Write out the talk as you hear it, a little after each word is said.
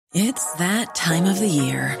It's that time of the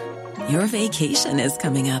year. Your vacation is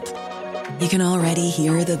coming up. You can already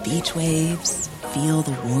hear the beach waves, feel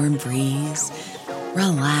the warm breeze,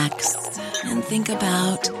 relax, and think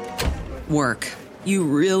about work. You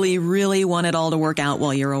really, really want it all to work out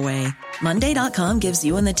while you're away. Monday.com gives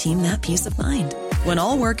you and the team that peace of mind. When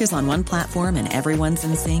all work is on one platform and everyone's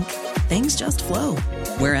in sync, things just flow.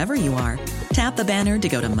 Wherever you are, tap the banner to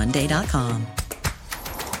go to Monday.com.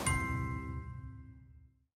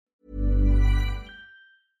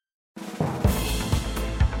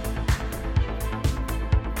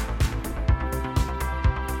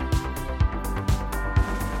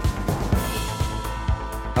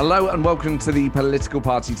 Hello and welcome to the Political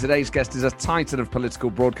Party. Today's guest is a titan of political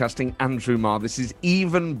broadcasting, Andrew Marr. This is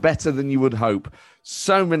even better than you would hope.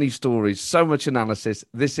 So many stories, so much analysis.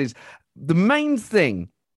 This is the main thing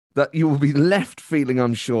that you will be left feeling,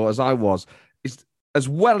 I'm sure, as I was, is as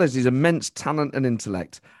well as his immense talent and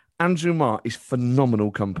intellect, Andrew Marr is phenomenal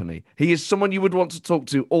company. He is someone you would want to talk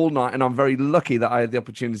to all night, and I'm very lucky that I had the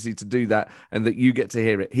opportunity to do that and that you get to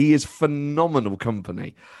hear it. He is phenomenal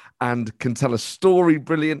company and can tell a story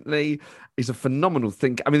brilliantly. He's a phenomenal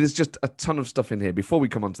thinker. I mean, there's just a ton of stuff in here. Before we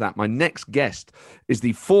come on to that, my next guest is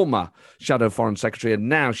the former Shadow Foreign Secretary and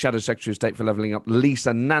now Shadow Secretary of State for Levelling Up,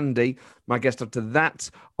 Lisa Nandy. My guest after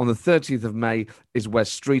that on the 30th of May is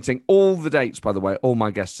Wes Streeting. All the dates, by the way, all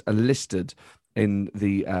my guests are listed in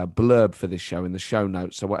the blurb for this show, in the show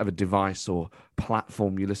notes, so whatever device or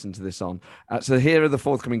platform you listen to this on. So here are the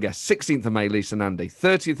forthcoming guests. 16th of May, Lisa Nandy.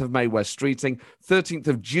 30th of May, Wes Streeting. 13th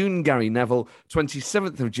of June, Gary Neville.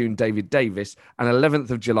 27th of June, David Davis. And 11th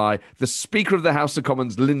of July, the Speaker of the House of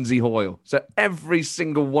Commons, Lindsay Hoyle. So every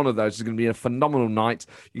single one of those is going to be a phenomenal night.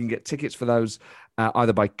 You can get tickets for those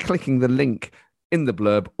either by clicking the link in the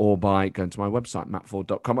blurb or by going to my website,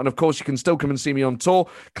 mattford.com. And of course, you can still come and see me on tour.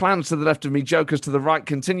 Clowns to the left of me, Jokers to the right,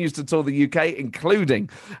 continues to tour the UK, including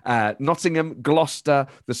Nottingham, Gloucester,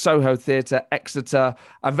 the Soho Theatre, Exeter,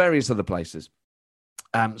 and various other places.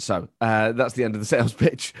 So that's the end of the sales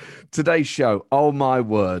pitch. Today's show, oh my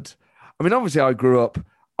word. I mean, obviously I grew up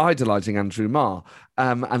idolising Andrew Marr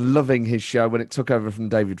and loving his show when it took over from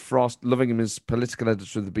David Frost, loving him as political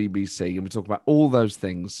editor of the BBC, and we talk about all those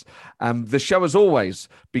things. The show, as always,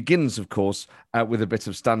 begins, of course, with a bit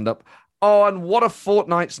of stand-up. Oh, and what a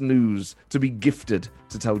fortnight's news to be gifted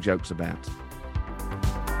to tell jokes about.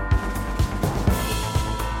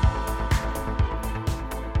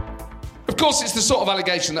 Of course, it's the sort of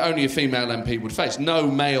allegation that only a female MP would face. No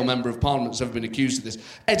male member of Parliament has ever been accused of this.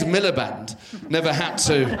 Ed Miliband never had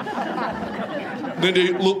to. No,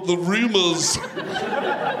 look, the rumours.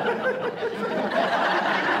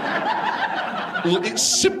 Look, it's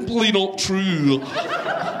simply not true.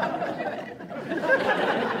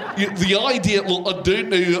 The idea, look, I don't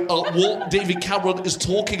know what David Cameron is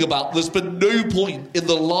talking about. There's been no point in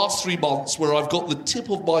the last 3 months where I've got the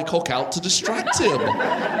tip of my cock out to distract him.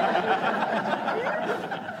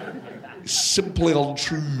 It's simply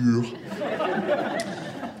untrue.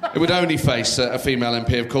 It would only face a female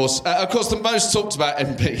MP, of course. Of course, the most talked about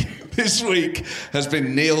MP this week has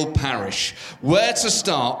been Neil Parish. Where to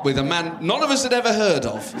start with a man none of us had ever heard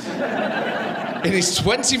of in his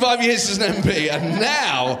 25 years as an MP, and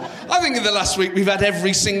now, I think in the last week, we've had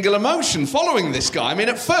every single emotion following this guy. I mean,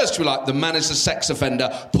 at first we were like, the man is a sex offender,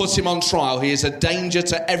 put him on trial, he is a danger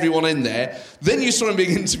to everyone in there. Then you saw him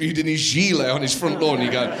being interviewed in his gilet on his front lawn, and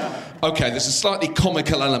you go, OK, there's a slightly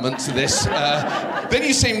comical element to this. Then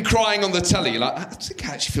you see him crying on the telly, you're like, I think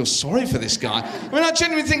I actually feel sorry for this guy. I mean, I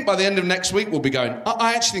genuinely think by the end of next week we'll be going,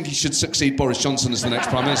 I actually think he should succeed Boris Johnson as the next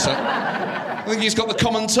Prime Minister. I think he's got the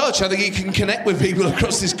common touch. I think he can connect with people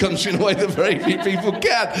across this country in a way that very few people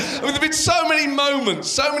can. I mean, there have been so many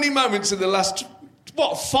moments in the last,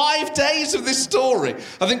 5 days of this story.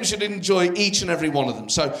 I think we should enjoy each and every one of them.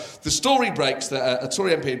 So the story breaks that a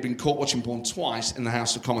Tory MP had been caught watching porn twice in the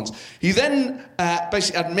House of Commons. He then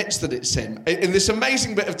basically admits that it's him. In this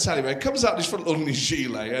amazing bit of telly where he comes out in his front lawn in his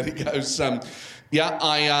gilet and he goes, yeah,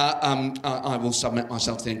 I will submit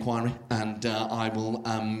myself to the inquiry, and I will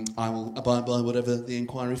abide by whatever the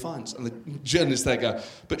inquiry finds. And the journalists there go,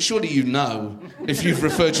 but surely you know, if you've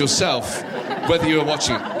referred yourself, whether you were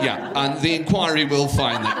watching it. Yeah, and the inquiry will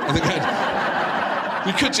find that. And they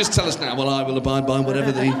go, you could just tell us now, well, I will abide by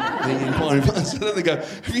whatever the inquiry finds. And then they go,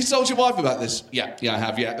 have you told your wife about this? Yeah, I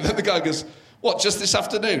have, yeah. And then the guy goes, what, just this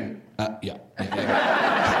afternoon? Yeah.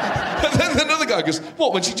 And then another guy goes,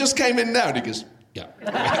 what, when she just came in now? And he goes, yeah.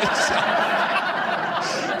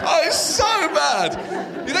 I Oh, it's so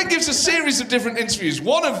bad. He then gives a series of different interviews,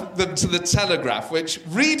 one of them to The Telegraph, which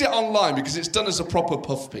read it online because it's done as a proper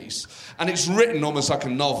puff piece. And it's written almost like a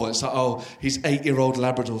novel. It's like, oh, his 8-year-old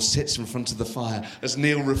Labrador sits in front of the fire as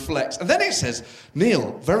Neil reflects. And then it says,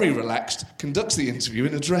 Neil, very relaxed, conducts the interview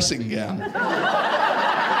in a dressing gown.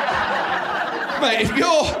 Mate, if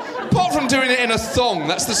you're, apart from doing it in a thong,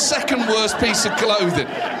 that's the second worst piece of clothing.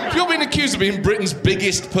 If you're being accused of being Britain's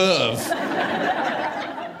biggest perv,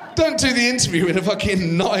 don't do the interview in a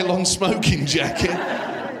fucking nylon smoking jacket.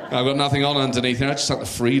 I've got nothing on underneath here, I just like the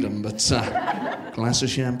freedom, but glass of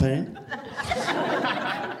champagne?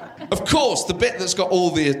 Of course, the bit that's got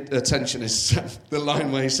all the attention is the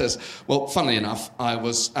line where he says, well, funnily enough, I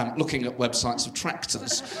was looking at websites of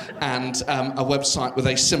tractors and a website with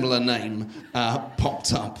a similar name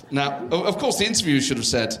popped up. Now, of course, the interviewer should have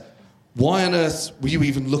said, why on earth were you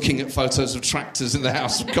even looking at photos of tractors in the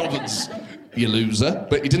House of Commons, you loser?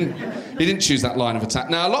 But he didn't choose that line of attack.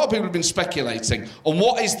 Now, a lot of people have been speculating on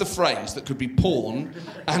what is the phrase that could be porn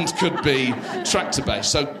and could be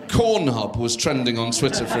tractor-based. So Cornhub was trending on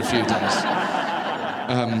Twitter for a few days.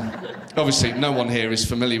 Obviously, no one here is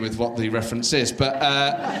familiar with what the reference is, but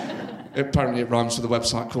apparently it rhymes with a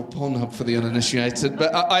website called Pornhub for the uninitiated.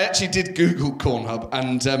 But I actually did Google Cornhub,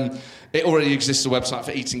 and it already exists a website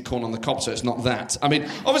for eating corn on the cob, so it's not that. I mean,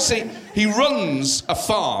 obviously, he runs a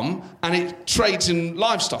farm and it trades in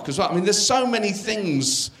livestock as well. I mean, there's so many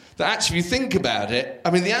things that actually, if you think about it,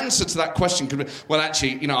 I mean, the answer to that question could be, well,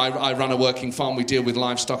 actually, you know, I run a working farm, we deal with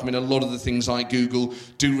livestock. I mean, a lot of the things I Google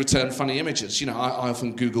do return funny images. You know, I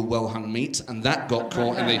often Google well-hung meat, and that got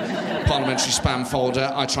caught in the parliamentary spam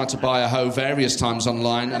folder. I tried to buy a hoe various times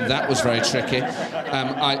online, and that was very tricky.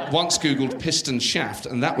 I once Googled piston shaft,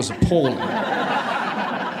 and that was appalling.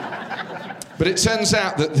 But it turns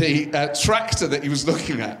out that the tractor that he was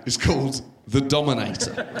looking at is called the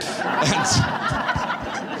Dominator.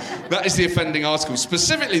 And that is the offending article,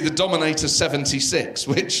 specifically the Dominator 76,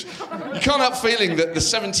 which you can't help feeling that the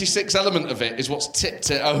 76 element of it is what's tipped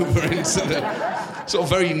it over into the sort of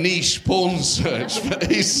very niche porn search. But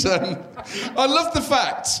he's, I love the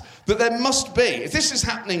fact that there must be, if this is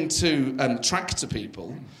happening to tractor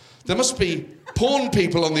people, there must be porn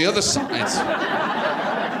people on the other side.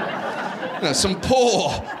 You know, some poor,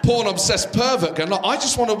 porn-obsessed pervert going, look, I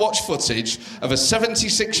just want to watch footage of a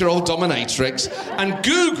 76-year-old dominatrix, and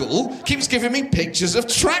Google keeps giving me pictures of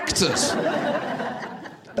tractors.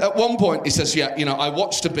 At one point, he says, yeah, you know, I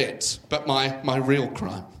watched a bit, but my real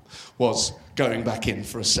crime was going back in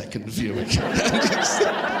for a second viewing.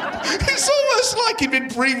 It's almost like he'd been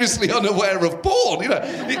previously unaware of porn, you know.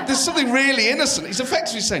 There's something really innocent. He's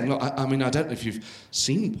effectively saying, look, I mean, I don't know if you've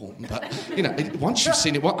seen porn, but, you know, once you've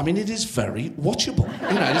seen it, I mean, it is very watchable.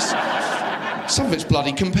 You know, some of it's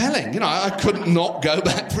bloody compelling. You know, I couldn't not go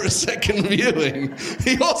back for a second viewing.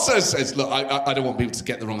 He also says, look, I don't want people to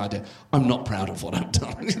get the wrong idea. I'm not proud of what I've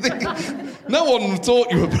done. No one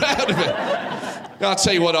thought you were proud of it. I'll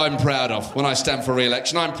tell you what I'm proud of when I stand for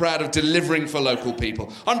re-election. I'm proud of delivering for local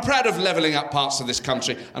people. I'm proud of levelling up parts of this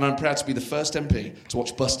country, and I'm proud to be the first MP to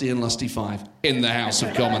watch Busty and Lusty 5 in the House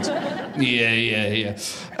of Commons. Yeah.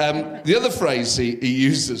 The other phrase he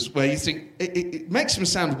uses, where you think, it makes him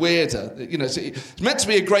sound weirder. You know, it's meant to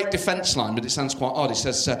be a great defence line, but it sounds quite odd. He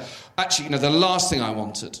says, actually, you know, the last thing I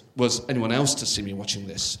wanted was anyone else to see me watching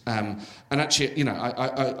this. And actually, you know,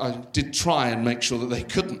 I did try and make sure that they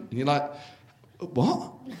couldn't. And you're like,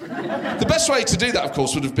 what? The best way to do that, of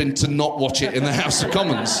course, would have been to not watch it in the House of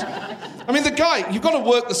Commons. I mean, the guy, you've got to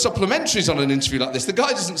work the supplementaries on an interview like this. The guy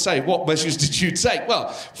doesn't say, what measures did you take? Well,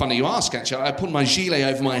 funny you ask, actually. I put my gilet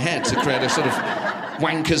over my head to create a sort of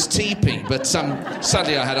wanker's teepee. But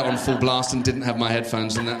sadly, I had it on full blast and didn't have my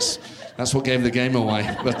headphones, and that's what gave the game away.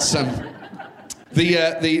 But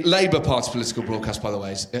the Labour Party political broadcast, by the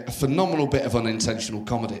way, is a phenomenal bit of unintentional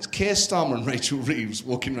comedy. It's Keir Starmer and Rachel Reeves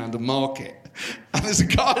walking around a market, and there's a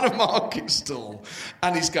guy in a market stall,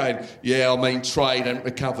 and he's going, yeah, I mean, trade ain't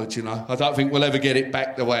recovered, you know. I don't think we'll ever get it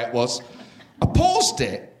back the way it was. I paused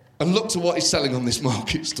it and looked at what he's selling on this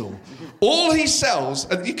market stall. All he sells,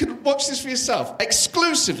 and you can watch this for yourself,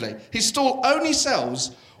 exclusively, his stall only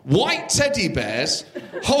sells white teddy bears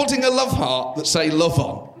holding a love heart that say love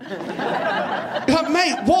on. You're like,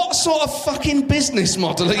 mate, what sort of fucking business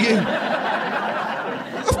model are you?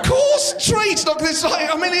 Of course, trade's not going to...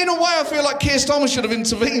 I mean, in a way, I feel like Keir Starmer should have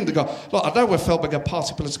intervened and go, look, I know we're filming a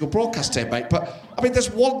party political broadcast here, mate, but, I mean,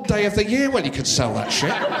 there's one day of the year when you could sell that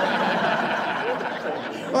shit.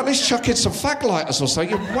 Well, at least chuck in some fag lighters or so.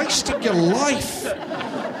 You're wasting your life.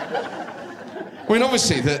 I mean,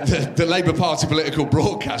 obviously, the Labour Party political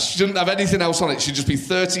broadcast shouldn't have anything else on it. It should just be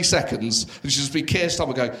 30 seconds. It should just be Keir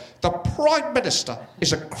Starmer going, the Prime Minister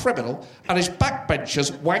is a criminal and his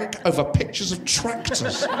backbenchers wank over pictures of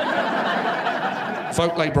tractors.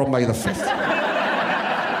 Vote Labour on May the 5th.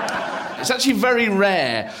 It's actually very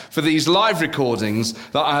rare for these live recordings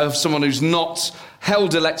that I have someone who's not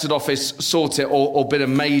held elected office sort it or been a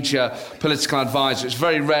major political advisor. It's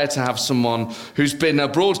very rare to have someone who's been a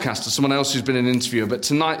broadcaster, someone else who's been an interviewer. But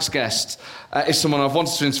tonight's guest is someone I've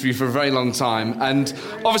wanted to interview for a very long time. And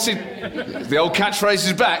obviously, the old catchphrase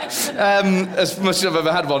is back, as much as I've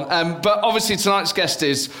ever had one. But obviously, tonight's guest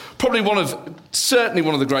is probably certainly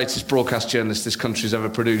one of the greatest broadcast journalists this country's ever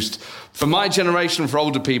produced. For my generation, for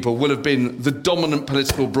older people, will have been the dominant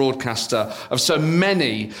political broadcaster of so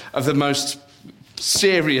many of the most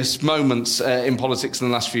serious moments in politics in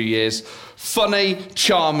the last few years. Funny,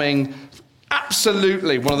 charming,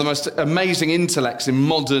 absolutely one of the most amazing intellects in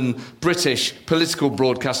modern British political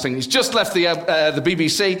broadcasting. He's just left the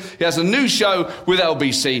BBC. He has a new show with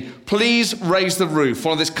LBC. Please raise the roof.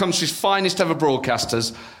 One of this country's finest ever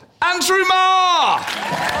broadcasters, Andrew Marr!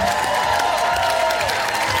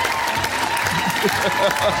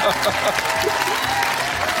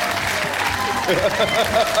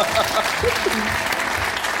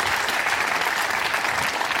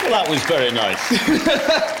 Well, that was very nice.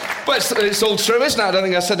 Well, it's all true, isn't it? I don't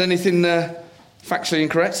think I said anything factually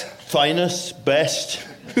incorrect. Finest, best,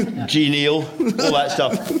 genial, all that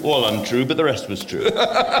stuff, all untrue, but the rest was true.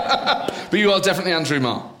 But you are definitely Andrew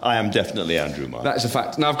Marr. I am definitely Andrew Marr. That is a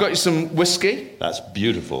fact. Now, I've got you some whiskey. That's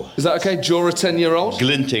beautiful. Is that okay? Draw a 10-year-old?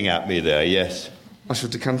 Glinting at me there, yes. I shall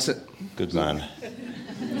decant it. Good man.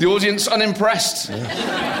 The audience unimpressed.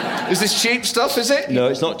 Yeah. Is this cheap stuff, is it? No,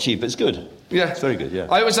 it's not cheap, it's good. Yeah. It's very good, yeah.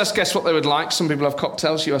 I always ask guests what they would like. Some people have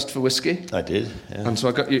cocktails. You asked for whiskey. I did, yeah. And so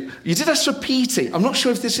I got you... You did ask for peaty. I'm not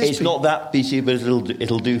sure if this is... It's not that peaty, but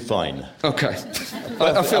it'll do fine. OK.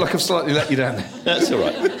 I feel like I've slightly let you down. That's all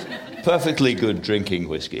right. Perfectly good drinking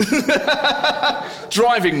whiskey.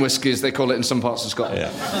 Driving whiskey, as they call it in some parts of Scotland.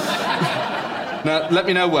 Yeah. Now, let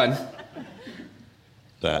me know when.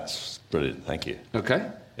 That's brilliant, thank you. OK.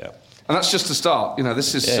 Yeah. And that's just the start. You know,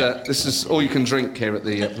 this is all you can drink here at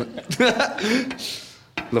the...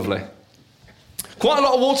 Lovely. Quite a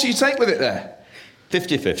lot of water you take with it there.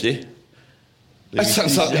 50-50. That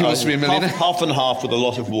sounds like he must be a millionaire. Half and half with a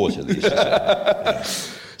lot of water.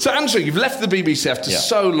 So, Andrew, you've left the BBC after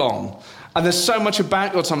so long, and there's so much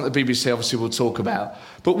about your time at the BBC, obviously, we'll talk about.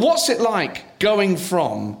 But what's it like going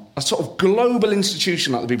from a sort of global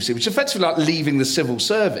institution like the BBC, which is effectively like leaving the civil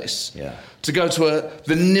service, to go to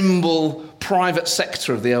the nimble private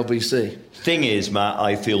sector of the LBC? Thing is, Matt,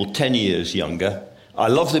 I feel 10 years younger. I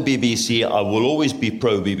love the BBC. I will always be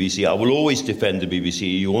pro-BBC. I will always defend the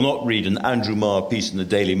BBC. You will not read an Andrew Marr piece in the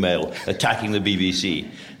Daily Mail attacking the BBC.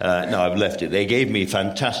 No, I've left it. They gave me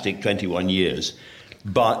fantastic 21 years.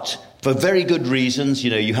 But for very good reasons, you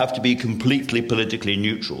know, you have to be completely politically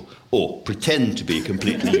neutral, or pretend to be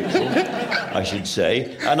completely neutral, I should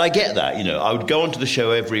say. And I get that, you know. I would go onto the show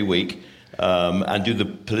every week and do the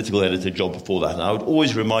political editor job before that. And I would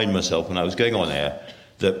always remind myself when I was going on air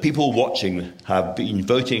that people watching have been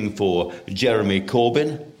voting for Jeremy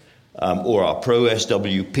Corbyn or our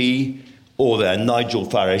pro-SWP or they're Nigel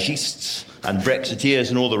Faragists and Brexiteers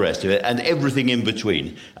and all the rest of it and everything in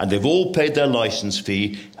between. And they've all paid their licence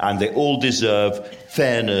fee and they all deserve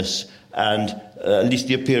fairness and at least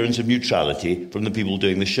the appearance of neutrality from the people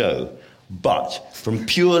doing the show. But from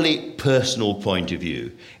purely personal point of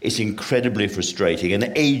view, it's incredibly frustrating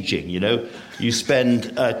and aging, you know. You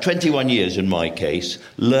spend 21 years, in my case,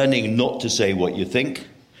 learning not to say what you think,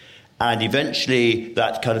 and eventually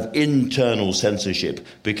that kind of internal censorship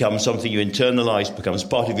becomes something you internalise, becomes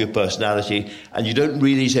part of your personality, and you don't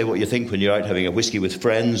really say what you think when you're out having a whiskey with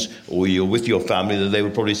friends or you're with your family, that they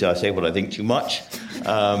would probably say, I say what I think too much.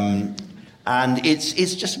 And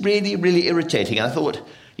it's just really, really irritating. And I thought...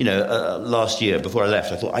 You know, last year, before I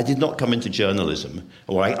left, I thought I did not come into journalism,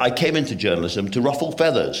 or I came into journalism to ruffle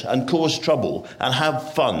feathers and cause trouble and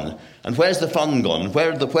have fun. And where's the fun gone?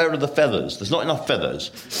 Where are the feathers? There's not enough feathers.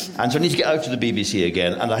 And so I need to get out to the BBC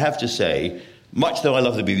again. And I have to say, much though I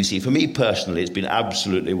love the BBC, for me personally, it's been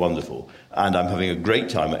absolutely wonderful. And I'm having a great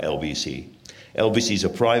time at LBC. LBC is a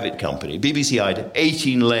private company. BBC, I had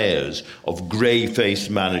 18 layers of grey-faced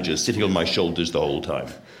managers sitting on my shoulders the whole time.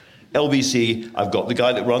 LBC, I've got the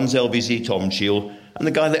guy that runs LBC, Tom Shield, and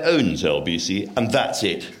the guy that owns LBC, and that's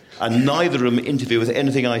it. And neither of them interfere with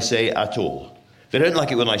anything I say at all. They don't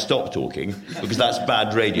like it when I stop talking, because that's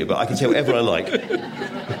bad radio, but I can say whatever I like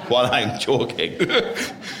while I'm talking.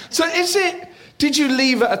 So is it... Did you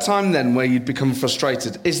leave at a time then where you'd become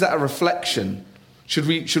frustrated? Is that a reflection? Should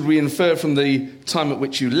we infer from the time at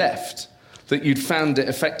which you left that you'd found it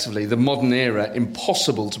effectively, the modern era,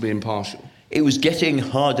 impossible to be impartial? It was getting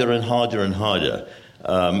harder and harder and harder.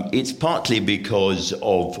 It's partly because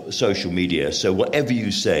of social media. So whatever you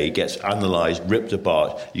say gets analysed, ripped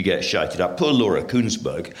apart, you get shouted at. Poor Laura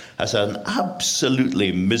Kuenssberg has had an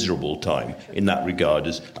absolutely miserable time in that regard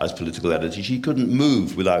as political editor. She couldn't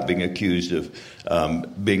move without being accused of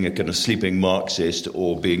being a kind of sleeping Marxist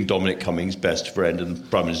or being Dominic Cummings' best friend and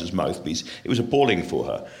Prime Minister's mouthpiece. It was appalling for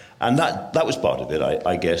her. And that was part of it,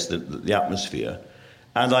 I guess, the atmosphere.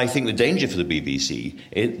 And I think the danger for the BBC,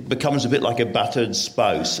 it becomes a bit like a battered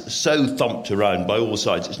spouse, so thumped around by all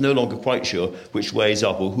sides, it's no longer quite sure which way is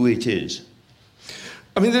up or who it is.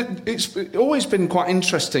 I mean, it's always been quite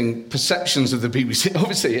interesting perceptions of the BBC.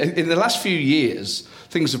 Obviously, in the last few years,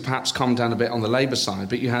 things have perhaps calmed down a bit on the Labour side,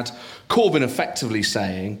 but you had Corbyn effectively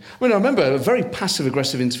saying... I mean, I remember a very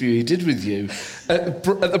passive-aggressive interview he did with you at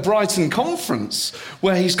the Brighton conference,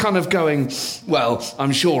 where he's kind of going, well,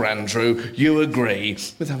 I'm sure, Andrew, you agree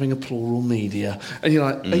with having a plural media. And you're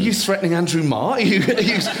like, Are you threatening Andrew Marr? Are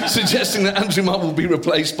you suggesting that Andrew Marr will be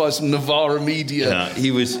replaced by some Novara media person?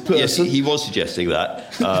 Yes, he was suggesting that.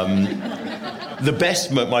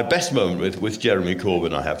 My best moment with Jeremy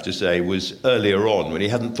Corbyn, I have to say, was earlier on when he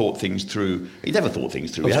hadn't thought things through. He never thought things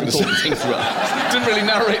through. He hadn't thought things through. Didn't really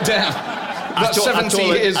narrow it down. About 70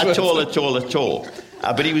 years at all.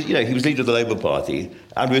 But he was leader of the Labour Party,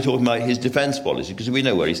 and we were talking about his defence policy because we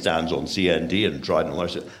know where he stands on CND and Trident and all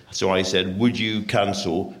that. So I said, would you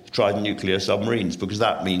cancel Trident nuclear submarines? Because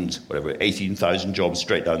that means, 18,000 jobs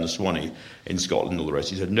straight down the Swanee in Scotland and all the rest.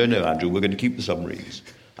 He said, no, Andrew, we're going to keep the submarines.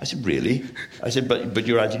 I said, really? I said, but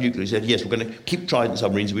you're anti-nuclear. He said, yes, we're going to keep Trident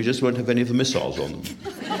submarines, we just won't have any of the missiles on them.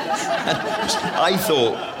 I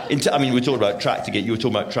thought... we were talking about Tractorgate. You were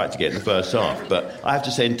talking about Tractorgate in the first half. But I have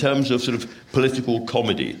to say, in terms of sort of political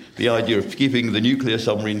comedy, the idea of keeping the nuclear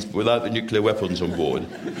submarines without the nuclear weapons on board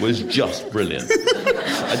was just brilliant.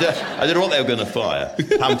 I don't know what they were going to fire.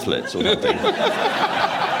 Pamphlets or something.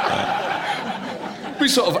 We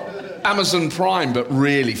sort of Amazon Prime, but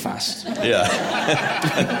really fast. Yeah.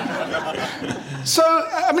 So,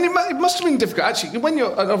 I mean, it must have been difficult, actually, when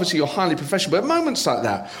you're highly professional, but at moments like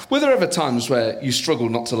that, were there ever times where you struggled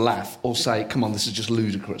not to laugh or say, come on, this is just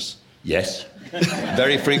ludicrous? Yes.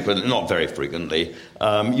 Very frequently, not very frequently.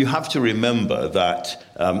 You have to remember that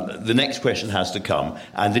the next question has to come,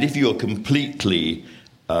 and that if you're completely...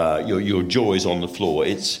 your jaw is on the floor.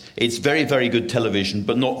 It's very, very good television,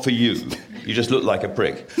 but not for you. You just look like a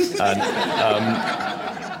prick. And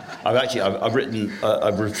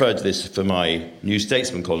I've referred to this for my New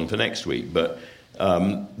Statesman column for next week, but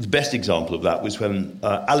the best example of that was when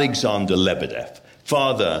Alexander Lebedev,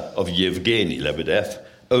 father of Yevgeny Lebedev,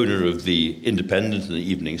 owner of the Independent and the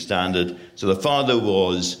Evening Standard. So the father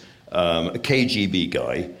was a KGB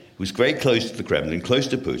guy who was very close to the Kremlin, close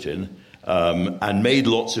to Putin, and made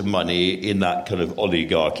lots of money in that kind of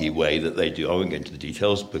oligarchy way that they do. I won't get into the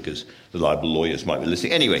details because the libel lawyers might be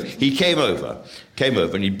listening. Anyway, he came over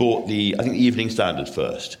and he bought the Evening Standard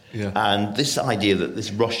first. Yeah. And this idea that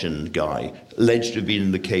this Russian guy, alleged to have been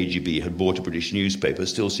in the KGB, had bought a British newspaper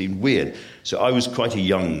still seemed weird. So I was quite a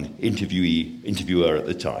young interviewer at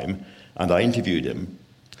the time, and I interviewed him.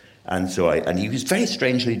 And he was very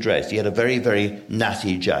strangely dressed. He had a very, very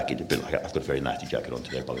natty jacket. A bit like, I've got a very natty jacket on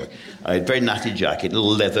today, by the way. A very natty jacket,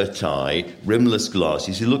 little leather tie, rimless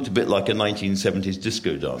glasses. He looked a bit like a 1970s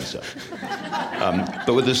disco dancer,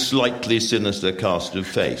 but with a slightly sinister cast of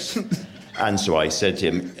face. And so I said to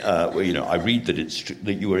him, I read that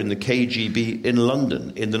that you were in the KGB in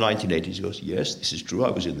London in the 1980s. He goes, yes, this is true.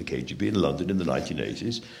 I was in the KGB in London in the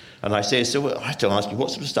 1980s. And I say, so I have to ask you,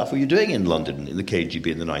 what sort of stuff were you doing in London in the KGB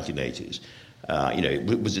in the 1980s?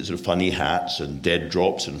 Was it sort of funny hats and dead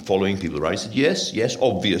drops and following people around? He said, yes,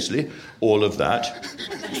 obviously, all of that.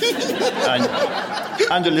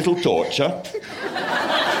 and a little torture.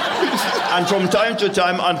 And from time to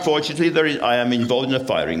time, unfortunately, I am involved in a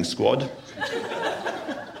firing squad.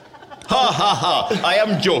 Ha, ha, ha, I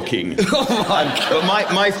am joking. But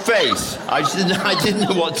my face, I didn't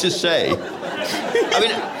know what to say. I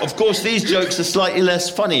mean, of course, these jokes are slightly less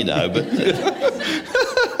funny now, but...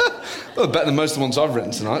 Well, better than most of the ones I've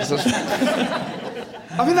written tonight. So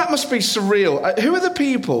I mean, that must be surreal. Who are the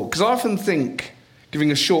people? Because I often think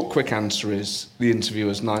giving a short, quick answer is the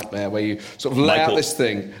interviewer's nightmare, where you sort of lay out this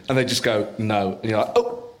thing and they just go, no. And you're like,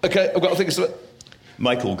 oh, OK, I've got to think of it.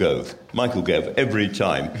 Michael Gove, every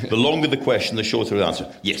time. The longer the question, the shorter the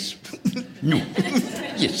answer. Yes. No.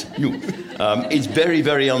 Yes, no. It's very,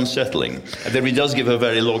 very unsettling. And then he does give a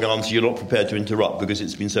very long answer. You're not prepared to interrupt because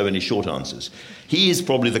it's been so many short answers. He is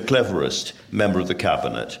probably the cleverest member of the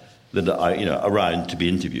cabinet that around to be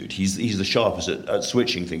interviewed. He's the sharpest at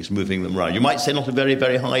switching things, moving them around. You might say not a very,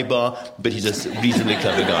 very high bar, but he's a reasonably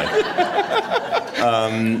clever guy.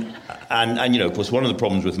 And of course, one of the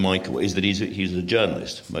problems with Michael is that he's a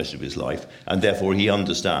journalist most of his life, and therefore he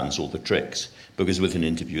understands all the tricks. Because with an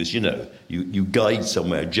interview, as you know, you guide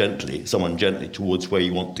someone gently towards where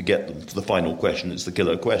you want to get them to the final question. It's the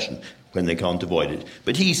killer question when they can't avoid it.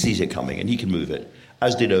 But he sees it coming and he can move it.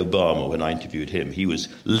 As did Obama when I interviewed him. He was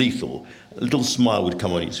lethal. A little smile would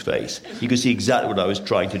come on his face. He could see exactly what I was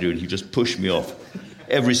trying to do, and he just pushed me off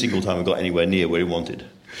every single time I got anywhere near where he wanted.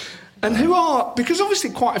 And because obviously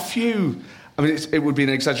quite a few, I mean, it would be an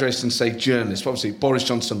exaggeration to say journalists. Obviously, Boris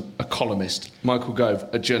Johnson, a columnist. Michael Gove,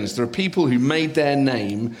 a journalist. There are people who made their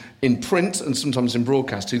name in print and sometimes in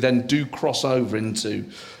broadcast who then do cross over into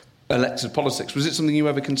elected politics. Was it something you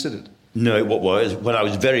ever considered? No, what was when I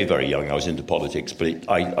was very, very young, I was into politics, but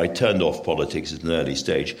I turned off politics at an early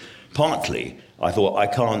stage. Partly, I thought I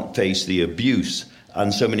can't face the abuse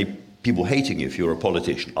and so many people hating you if you're a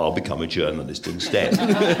politician. I'll become a journalist instead.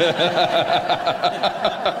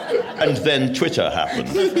 And then Twitter happened.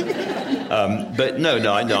 But no,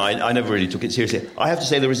 I never really took it seriously. I have to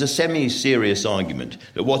say there is a semi-serious argument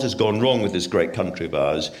that what has gone wrong with this great country of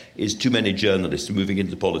ours is too many journalists moving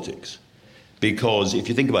into politics. Because if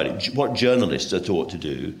you think about it, what journalists are taught to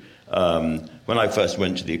do, when I first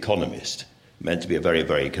went to The Economist, meant to be a very,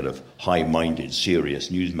 very kind of high-minded, serious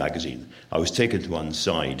news magazine, I was taken to one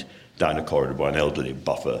side down a corridor by an elderly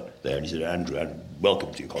buffer there, and he said, Andrew,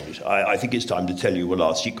 welcome to The Economist. I think it's time to tell you what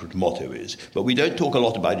our secret motto is, but we don't talk a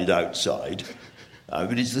lot about it outside,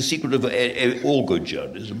 but it's the secret of all good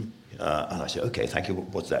journalism. And I said, OK, thank you,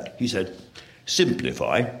 what's that? He said,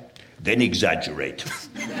 simplify, then exaggerate.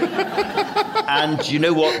 And you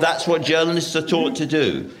know what? That's what journalists are taught to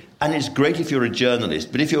do. And it's great if you're a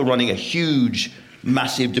journalist, but if you're running a huge,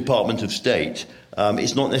 massive Department of State,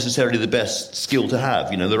 it's not necessarily the best skill to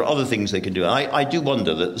have. You know, there are other things they can do. I do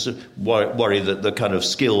wonder that worry that the kind of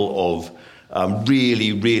skill of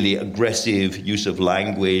really, really aggressive use of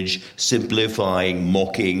language, simplifying,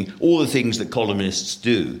 mocking, all the things that columnists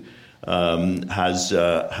do,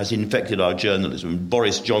 has infected our journalism.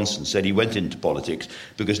 Boris Johnson said he went into politics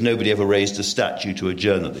because nobody ever raised a statue to a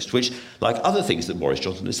journalist, which, like other things that Boris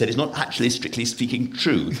Johnson has said, is not actually, strictly speaking,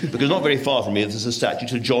 true, because not very far from here there's a statue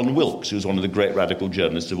to John Wilkes, who's one of the great radical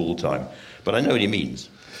journalists of all time. But I know what he means.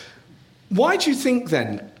 Why do you think,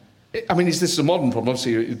 then, I mean, is this a modern problem?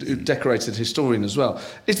 Obviously, you're a decorated historian as well.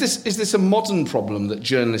 Is this a modern problem that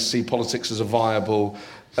journalists see politics as a viable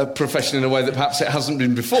profession in a way that perhaps it hasn't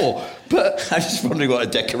been before? But I'm just wondering what a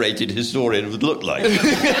decorated historian would look like.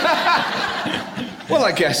 Well,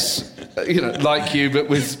 I guess, like you, but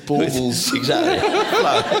with baubles. Exactly.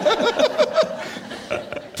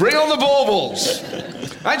 Bring on the baubles!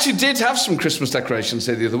 I actually did have some Christmas decorations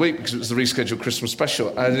here the other week because it was the rescheduled Christmas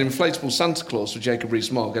special. I had an inflatable Santa Claus for Jacob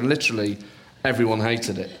Rees-Mogg, and literally everyone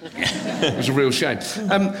hated it. It was a real shame.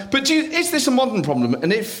 But is this a modern problem?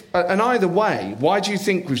 And either way, why do you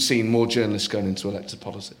think we've seen more journalists going into elected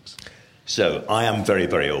politics? So I am very,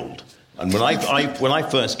 very old. And when I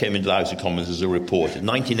first came into the House of Commons as a reporter in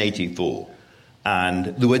 1984, and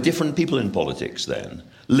there were different people in politics then.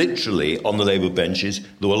 Literally, on the Labour benches,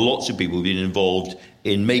 there were lots of people who'd been involved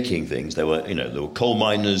in making things. There were coal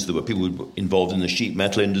miners, there were people who were involved in the sheet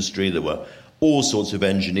metal industry, there were all sorts of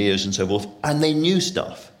engineers and so forth, and they knew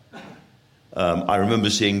stuff. I remember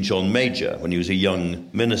seeing John Major, when he was a young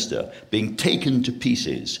minister, being taken to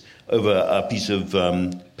pieces over a piece of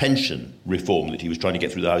pension reform that he was trying to get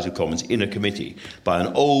through the House of Commons in a committee by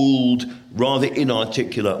an old, rather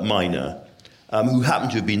inarticulate miner who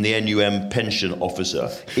happened to have been the NUM pension officer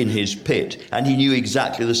in his pit. And he knew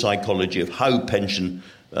exactly the psychology of how pension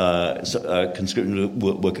conscriptions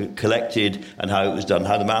were collected and how it was done,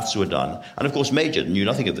 how the maths were done. And, of course, Major knew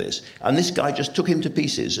nothing of this. And this guy just took him to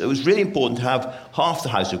pieces. It was really important to have half the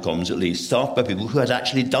House of Commons, at least, staffed by people who had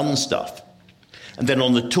actually done stuff. And then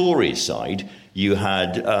on the Tory side, you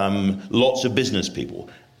had lots of business people.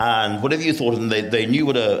 And whatever you thought of them, they knew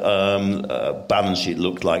what a balance sheet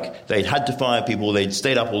looked like. They'd had to fire people. They'd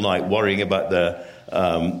stayed up all night worrying about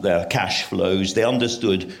their cash flows. They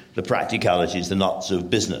understood the practicalities, the nuts of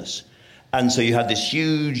business. And so you had this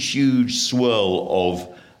huge, huge swirl of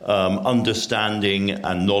understanding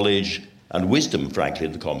and knowledge and wisdom, frankly,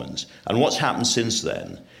 in the Commons. And what's happened since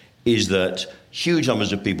then is that huge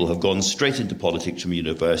numbers of people have gone straight into politics from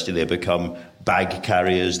university. They become bag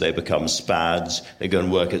carriers, they become spads, they go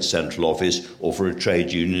and work at central office or for a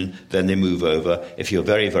trade union, then they move over. If you're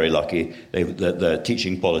very, very lucky, they're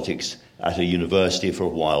teaching politics at a university for a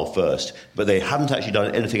while first, but they haven't actually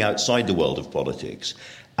done anything outside the world of politics.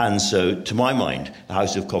 And so, to my mind, the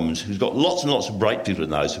House of Commons, who's got lots and lots of bright people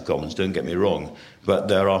in the House of Commons, don't get me wrong, but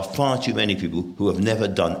there are far too many people who have never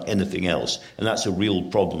done anything else, and that's a real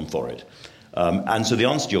problem for it. And so the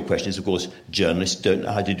answer to your question is, of course, journalists don't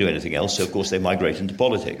know how to do anything else, so of course they migrate into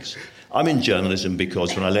politics. I'm in journalism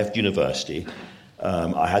because when I left university,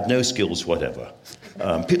 I had no skills whatever.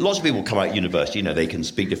 Lots of people come out of university, they can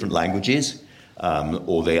speak different languages,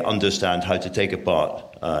 or they understand how to take apart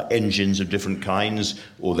engines of different kinds,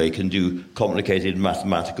 or they can do complicated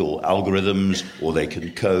mathematical algorithms, or they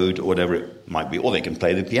can code, or whatever it might be, or they can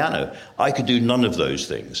play the piano. I could do none of those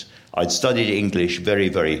things. I'd studied English very,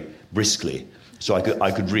 very briskly, so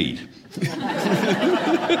I could read.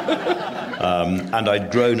 And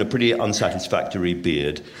I'd grown a pretty unsatisfactory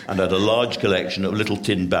beard and had a large collection of little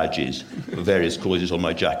tin badges for various causes on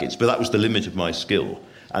my jackets, but that was the limit of my skill.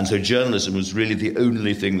 And so journalism was really the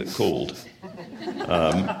only thing that called.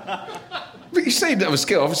 But you say you don't have a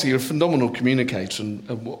skill. Obviously, you're a phenomenal communicator and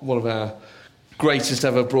one of our greatest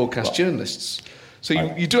ever broadcast journalists. So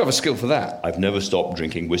you do have a skill for that. I've never stopped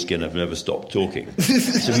drinking whiskey and I've never stopped talking.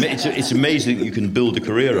 It's amazing that you can build a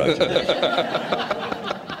career out of it.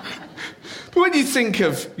 But when you think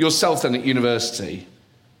of yourself then at university,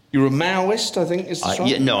 you were a Maoist, I think, is this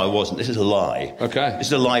right? No, I wasn't. This is a lie. Okay. This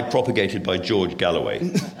is a lie propagated by George Galloway.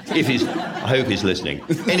 I hope he's listening.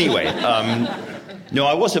 Anyway, no,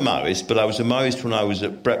 I was a Maoist, but I was a Maoist when I was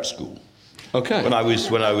at prep school. Okay. When I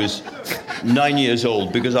was 9 years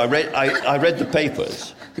old, because I read the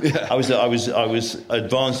papers. Yeah. I was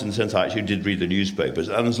advanced in the sense I actually did read the newspapers,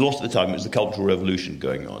 and a lot of the time it was the Cultural Revolution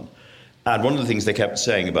going on. And one of the things they kept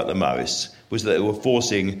saying about the Maoists was that they were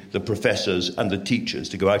forcing the professors and the teachers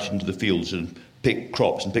to go out into the fields and pick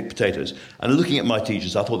crops and pick potatoes. And looking at my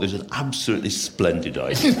teachers, I thought this was an absolutely splendid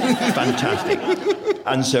idea. Fantastic.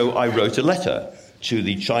 And so I wrote a letter to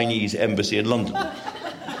the Chinese embassy in London.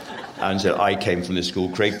 And said, I came from this school,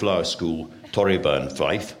 Craig Flower School, Torryburn,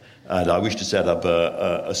 Fife, and I wish to set up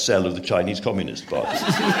a cell of the Chinese Communist Party.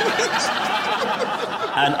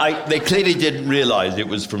 And they clearly didn't realise it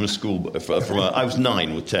was from a school. I was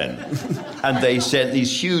 9 or 10, and they sent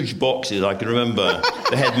these huge boxes. I can remember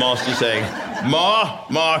the headmaster saying,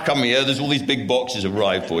 "Marr, come here. There's all these big boxes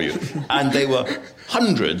arrived for you," and they were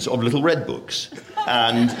hundreds of little red books.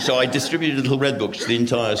 And so I distributed little red books to the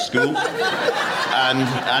entire school,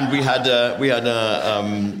 and we had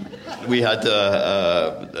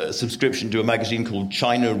a subscription to a magazine called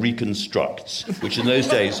China Reconstructs, which in those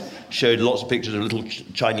days showed lots of pictures of little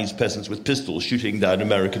Chinese peasants with pistols shooting down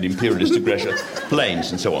American imperialist aggression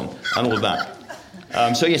planes and so on, and all of that.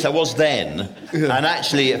 So yes, I was then, and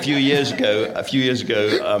actually a few years ago,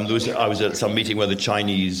 I was at some meeting where the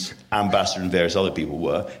Chinese ambassador and various other people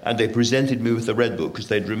were, and they presented me with the red book because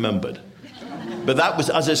they'd remembered. But that was,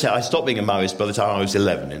 as I say, I stopped being a Maoist by the time I was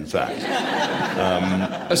 11, in fact.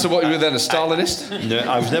 So what, you were then a Stalinist? No,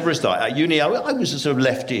 I was never a Stalinist. At uni, I was a sort of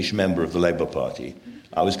leftish member of the Labour Party.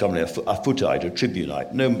 I was commonly a footite, a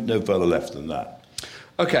tribunite, no further left than that.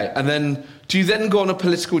 Okay, and then, do you then go on a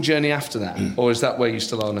political journey after that? Or is that where you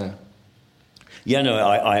still are now? Yeah, no,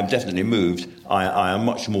 I am definitely moved. I am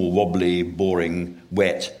much more wobbly, boring,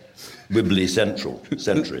 wet, wibbly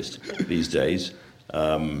centrist these days.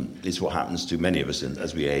 It's what happens to many of us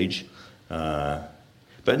as we age.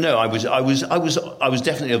 But no, I was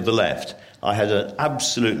definitely of the left. I had an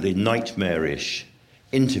absolutely nightmarish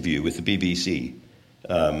interview with the BBC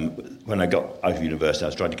when I got out of university. I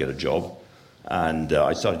was trying to get a job, and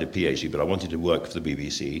I started a PhD, but I wanted to work for the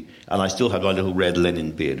BBC, and I still had my little red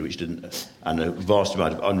Lenin beard, and a vast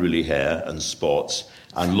amount of unruly hair and spots,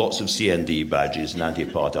 and lots of CND badges and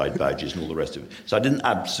anti-apartheid badges and all the rest of it. So I didn't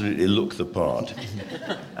absolutely look the part.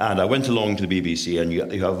 And I went along to the BBC, and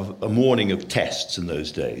you have a morning of tests in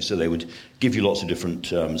those days. So they would give you lots of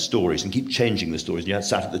different stories and keep changing the stories. And you had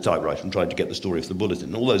sat at the typewriter and tried to get the story for the bulletin.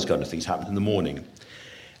 And all those kind of things happened in the morning.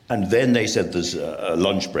 And then they said there's a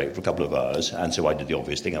lunch break for a couple of hours. And so I did the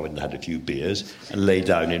obvious thing. I went and had a few beers and lay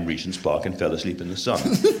down in Regent's Park and fell asleep in the sun.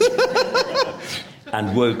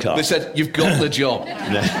 And woke up. They said, you've got the job.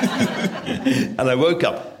 And I woke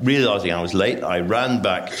up realising I was late. I ran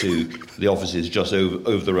back to the offices just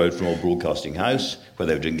over the road from Old Broadcasting House, where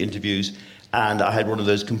they were doing interviews, and I had one of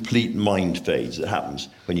those complete mind fades that happens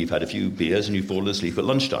when you've had a few beers and you fall asleep at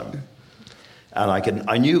lunchtime. And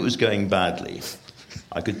I knew it was going badly,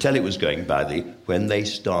 I could tell it was going badly when they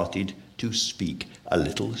started to speak a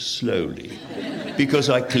little slowly, because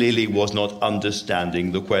I clearly was not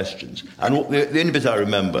understanding the questions. And the only bit I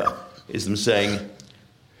remember is them saying,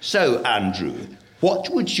 "So, Andrew, what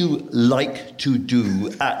would you like to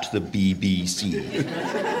do at the BBC?"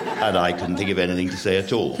 And I couldn't think of anything to say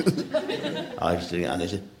at all. I was thinking, and they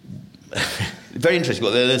said, very interesting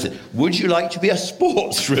what they said, "Would you like to be a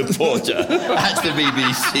sports reporter at the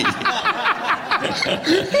BBC?"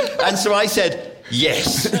 And so I said,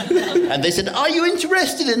 "Yes." And they said, "Are you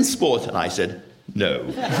interested in sport?" And I said, "No."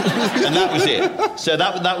 And that was it. So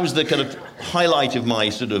that was the kind of highlight of my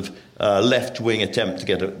sort of left-wing attempt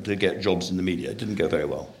to get jobs in the media. It didn't go very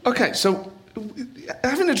well. OK, so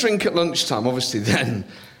having a drink at lunchtime, obviously then,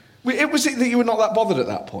 was it that you were not that bothered at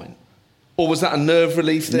that point? Or was that a nerve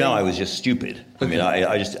relief thing? No, I was just stupid. I mean,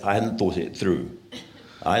 I hadn't thought it through.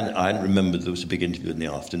 I hadn't remembered there was a big interview in the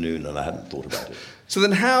afternoon, and I hadn't thought about it. So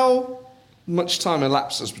then how much time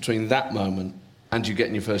elapses between that moment and you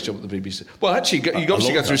getting your first job at the BBC? Well, actually, you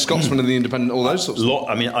obviously go through Scotsman and The Independent, all those sorts of things.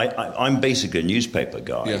 I mean, I'm basically a newspaper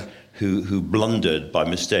guy who blundered by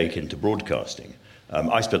mistake into broadcasting.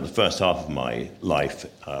 I spent the first half of my life,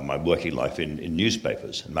 my working life, in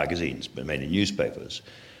newspapers and magazines, but mainly newspapers.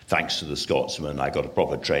 Thanks to the Scotsman, I got a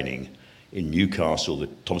proper training in Newcastle, the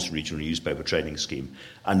Thompson Regional Newspaper Training Scheme.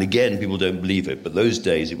 And again, people don't believe it, but those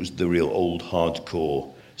days it was the real old hardcore.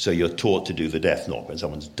 So you're taught to do the death knock when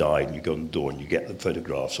someone's died, and you go on the door and you get the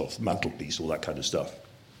photographs off the mantelpiece, all that kind of stuff.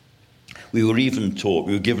 We were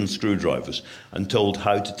given screwdrivers and told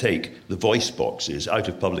how to take the voice boxes out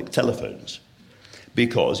of public telephones.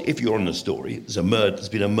 Because if you're on a story, there's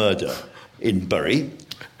been a murder in Bury,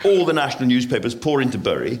 all the national newspapers pour into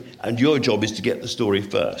Bury, and your job is to get the story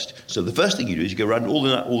first. So the first thing you do is you go around all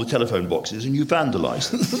the telephone boxes and you vandalise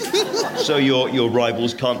them. So your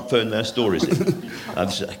rivals can't phone their stories in.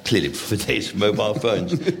 Clearly for days of mobile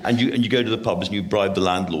phones. And you go to the pubs and you bribe the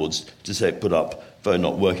landlords to say put up phone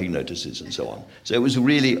not working notices and so on. So it was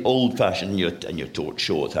really old-fashioned, and you're taught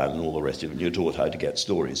shorthand and all the rest of it, and you're taught how to get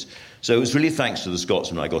stories. So it was really thanks to the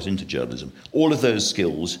Scotsman I got into journalism. All of those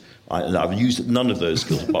skills, I've used none of those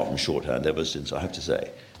skills apart from shorthand ever since, I have to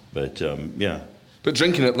say. But, yeah. But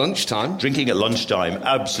drinking at lunchtime? Drinking at lunchtime,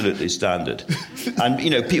 absolutely standard. And,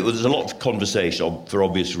 there's a lot of conversation, for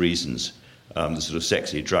obvious reasons, the sort of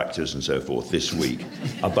sexy attractors and so forth this week,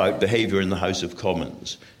 about behaviour in the House of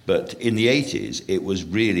Commons. But in the 80s, it was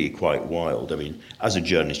really quite wild. I mean, as a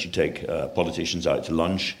journalist, you take politicians out to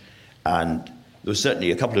lunch, and there were certainly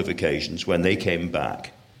a couple of occasions when they came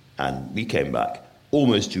back, and we came back,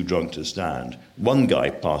 almost too drunk to stand. One guy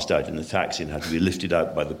passed out in a taxi and had to be lifted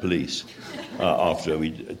out by the police after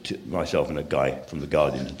myself and a guy from The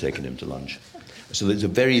Guardian had taken him to lunch. So there's a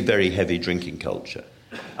very, very heavy drinking culture.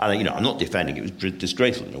 And, I'm not defending it. It was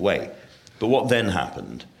disgraceful in a way. But what then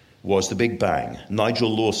happened was the Big Bang.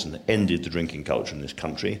 Nigel Lawson ended the drinking culture in this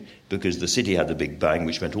country because the city had the Big Bang,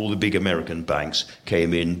 which meant all the big American banks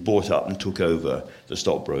came in, bought up and took over the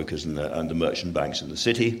stockbrokers and the merchant banks in the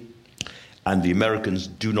city. And the Americans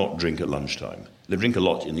do not drink at lunchtime. They drink a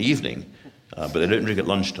lot in the evening, but they don't drink at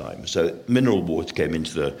lunchtime. So mineral water came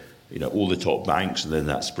into all the top banks, and then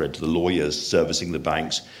that spread to the lawyers servicing the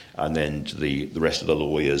banks, and then to the rest of the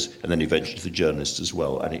lawyers, and then eventually to the journalists as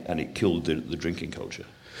well, and it killed the drinking culture.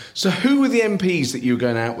 So who were the MPs that you were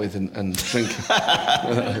going out with and drinking?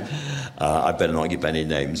 I better not give any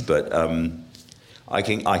names, but I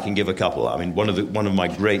can give a couple. I mean, one of my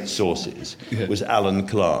great sources was Alan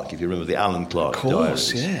Clark. If you remember the Alan Clark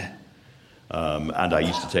Diaries. Yeah. And I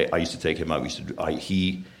used to take him out.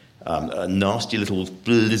 A nasty little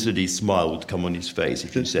blizzardy smile would come on his face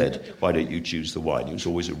if you said, "Why don't you choose the wine?" It was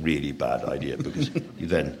always a really bad idea because you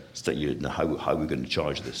didn't know how we're going to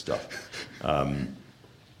charge this stuff.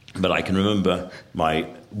 But I can remember my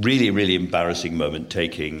really, really embarrassing moment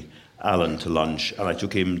taking Alan to lunch, and I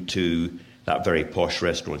took him to that very posh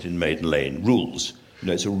restaurant in Maiden Lane, Rules.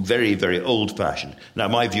 It's a very, very old-fashioned. Now,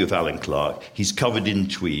 my view of Alan Clark, he's covered in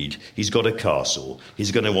tweed, he's got a castle,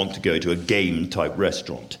 he's going to want to go to a game-type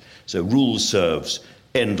restaurant. So Rules serves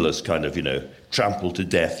endless kind of,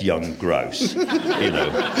 trampled-to-death young grouse,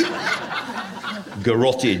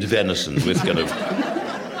 garroted venison with kind of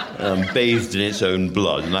bathed in its own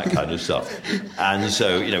blood and that kind of stuff. And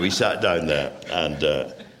so, we sat down there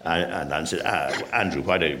and said, "Andrew,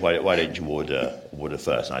 why don't you order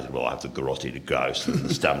first?" And I said, "Well, I have the garroted grouse and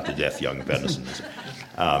the stamped-to-death young venison."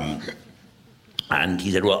 And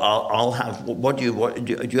he said, "Well, I'll have.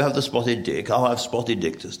 Do you have the spotted dick? I'll have spotted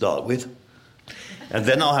dick to start with, and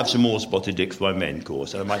then I'll have some more spotted dick for my main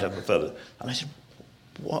course, and I might have a further." And I said,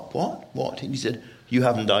 "What?" And he said, "You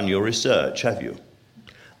haven't done your research, have you?"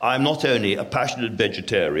 I'm not only a passionate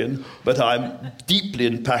vegetarian, but I'm deeply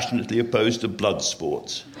and passionately opposed to blood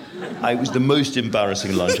sports. It was the most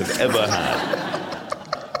embarrassing lunch I've ever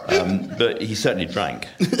had. But he certainly drank.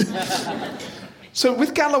 So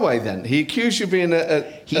with Galloway, then, he accused you of being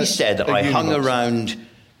He said I hung unibox. around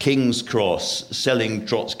King's Cross selling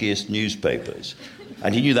Trotskyist newspapers.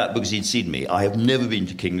 And he knew that because he'd seen me. I have never been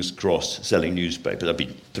to King's Cross selling newspapers. I've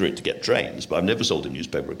been through it to get trains, but I've never sold a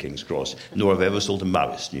newspaper at King's Cross, nor have I ever sold a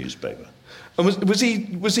Maoist newspaper. And was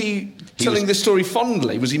he telling this story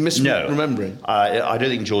fondly? Was he misremembering? No, I don't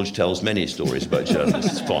think George tells many stories about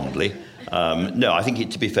journalists fondly. No, I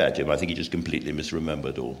think, to be fair to him, I think he just completely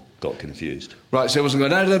misremembered or got confused. Right, so he wasn't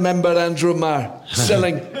going, I remember Andrew Marr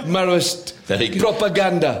selling Maoist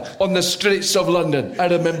propaganda on the streets of London. I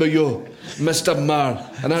remember you, Mr. Marr,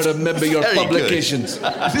 and I remember your Very publications.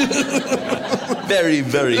 Very,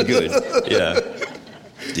 very good. Yeah.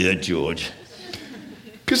 Dear George.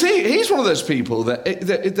 Because he's one of those people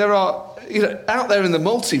that there are, out there in the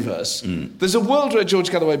multiverse, there's a world where George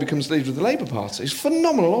Galloway becomes leader of the Labour Party. He's a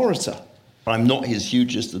phenomenal orator. I'm not his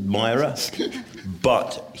hugest admirer,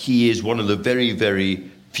 but he is one of the very, very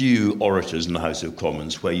few orators in the House of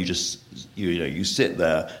Commons where you sit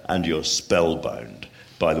there and you're spellbound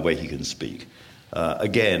by the way he can speak.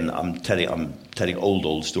 Again, I'm telling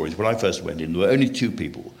old stories. When I first went in, there were only two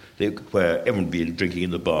people where everyone would be drinking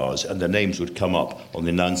in the bars, and their names would come up on the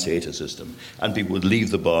annunciator system, and people would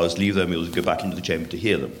leave the bars, leave their meals, and go back into the chamber to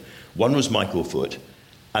hear them. One was Michael Foot,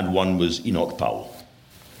 and one was Enoch Powell.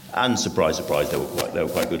 And surprise, surprise, they were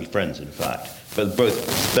quite good friends, in fact. But both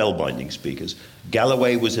spellbinding speakers.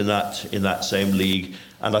 Galloway was in that same league,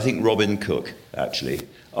 and I think Robin Cook, actually,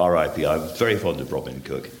 R.I.P. I was very fond of Robin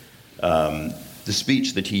Cook. The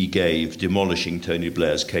speech that he gave demolishing Tony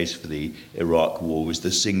Blair's case for the Iraq War was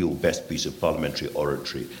the single best piece of parliamentary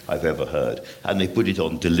oratory I've ever heard. And they put it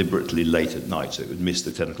on deliberately late at night so it would miss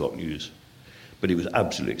the 10 o'clock news. But it was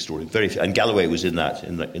absolutely extraordinary. And Galloway was in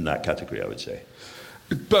that category, I would say.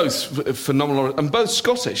 Both phenomenal, and both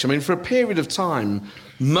Scottish. I mean, for a period of time,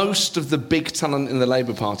 most of the big talent in the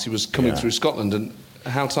Labour Party was coming through Scotland, and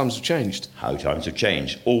how times have changed. How times have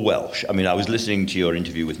changed. All Welsh. I mean, I was listening to your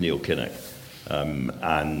interview with Neil Kinnock,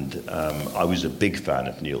 and I was a big fan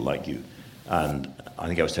of Neil, like you. And I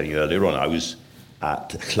think I was telling you earlier on, I was at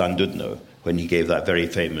Llandudno when he gave that very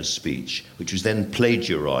famous speech, which was then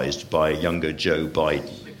plagiarised by younger Joe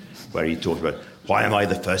Biden, where he talked about, why am I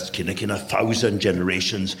the first Kinnock in 1,000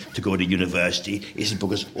 generations to go to university? Is it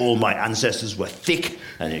because all my ancestors were thick?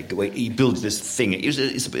 And he builds this thing.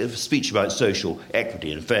 It's a bit of a speech about social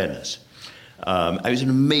equity and fairness. It was an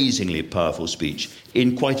amazingly powerful speech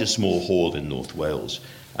in quite a small hall in North Wales.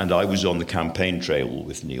 And I was on the campaign trail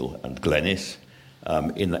with Neil and Glenys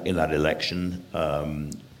in that election.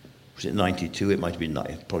 Was it 92? It might have been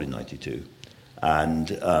probably 92.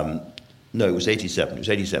 And no, it was 87. It was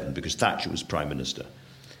 87 because Thatcher was Prime Minister.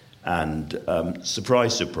 And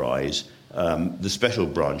surprise, surprise, the special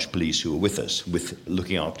branch police who were with us,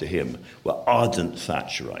 looking after him, were ardent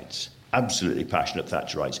Thatcherites, absolutely passionate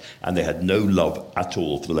Thatcherites, and they had no love at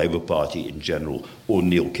all for the Labour Party in general, or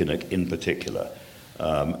Neil Kinnock in particular.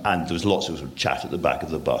 And there was lots of, chat at the back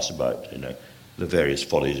of the bus about, the various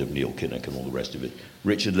follies of Neil Kinnock and all the rest of it.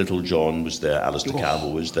 Richard Littlejohn was there, Alistair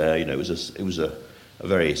Campbell was there. It was a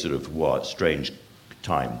very sort of strange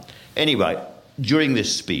time. Anyway, during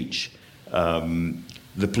this speech,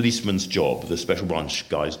 the policeman's job, the special branch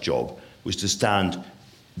guy's job, was to stand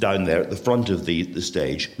down there at the front of the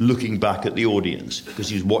stage, looking back at the audience, because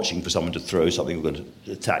he was watching for someone to throw something or going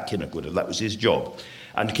to attack Kinnock. That was his job.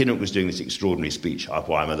 And Kinnock was doing this extraordinary speech,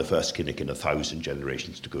 why am I the first Kinnock in 1,000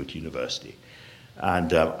 generations to go to university?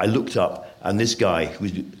 And I looked up, and this guy, who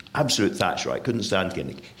was absolute Thatcherite, couldn't stand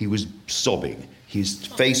Kinnock, he was sobbing. His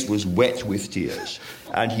face was wet with tears,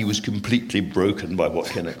 and he was completely broken by what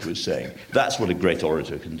Kinnock was saying. That's what a great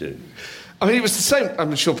orator can do. I mean, it was the same.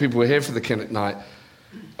 I'm sure people were here for the Kinnock night.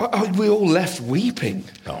 We all left weeping.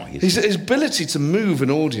 His ability to move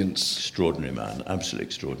an audience. Extraordinary man, absolutely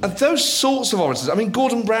extraordinary. And those sorts of orators, I mean,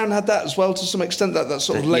 Gordon Brown had that as well to some extent, that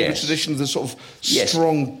sort of Labour tradition, the sort of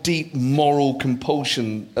strong, deep moral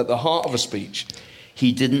compulsion at the heart of a speech.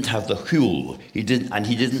 He didn't have the hool. He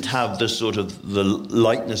didn't have the sort of the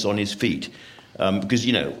lightness on his feet. Because,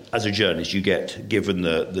 as a journalist, you get given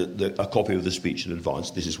a copy of the speech in advance.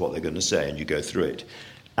 This is what they're going to say, and you go through it.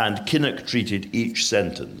 And Kinnock treated each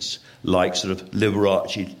sentence like sort of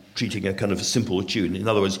Liberace treating a kind of simple tune. In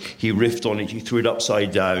other words, he riffed on it, he threw it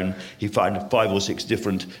upside down, he found 5 or 6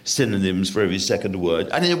 different synonyms for every second word.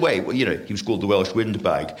 And in a way, well, he was called the Welsh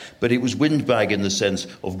windbag, but it was windbag in the sense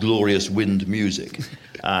of glorious wind music.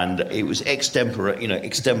 And it was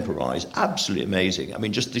extemporized, absolutely amazing. I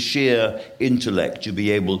mean, just the sheer intellect to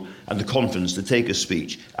be able, and the confidence to take a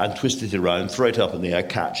speech and twist it around, throw it up in the air,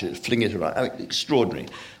 catch it, fling it around. I mean, extraordinary.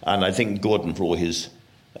 And I think Gordon, for all his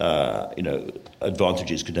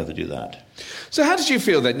advantages, could never do that. So how did you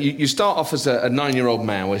feel then? You start off as a 9-year-old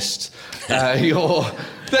Maoist. You're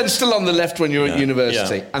then still on the left when you're at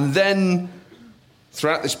university. Yeah. And then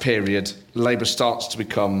throughout this period, Labour starts to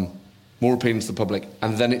become more appealing to the public,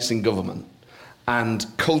 and then it's in government. And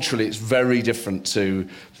culturally, it's very different to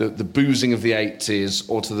the boozing of the 80s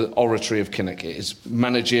or to the oratory of Kinnock. It is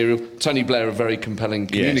managerial. Tony Blair, a very compelling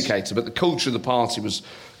communicator, but the culture of the party was,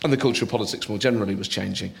 and the culture of politics more generally, was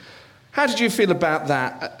changing. How did you feel about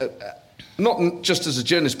that, not just as a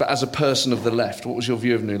journalist, but as a person of the left? What was your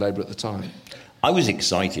view of New Labour at the time? I was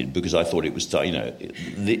excited because I thought it was,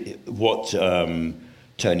 what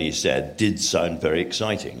Tony said did sound very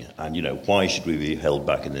exciting. And, why should we be held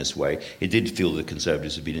back in this way? It did feel the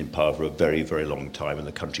Conservatives had been in power for a very, very long time and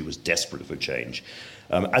the country was desperate for change.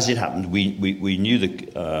 As it happened, we knew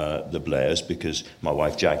the Blairs because my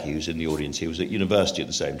wife Jackie, who's in the audience here, was at university at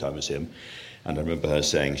the same time as him. And I remember her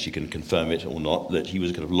saying, she can confirm it or not, that he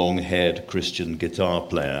was a kind of long-haired Christian guitar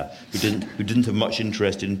player who didn't have much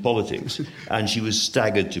interest in politics. And she was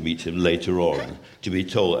staggered to meet him later on, to be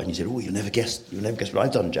told. And he said, you'll never guess what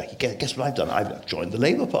I've done, Jackie. Guess what I've dand I've joined the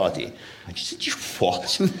Labour Party. And she said, you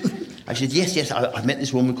what? I said, yes, I met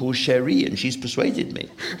this woman called Cherie, and she's persuaded me.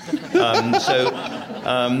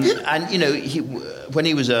 When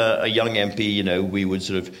he was a young MP, we would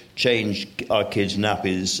sort of change our kids'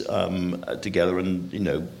 nappies together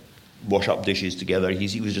and, wash up dishes together.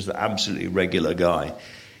 He was just an absolutely regular guy.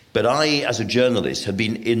 But I, as a journalist, had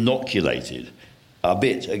been inoculated a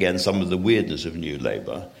bit against some of the weirdness of New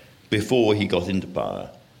Labour before he got into power,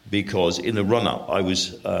 because in the run-up I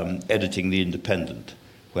was editing The Independent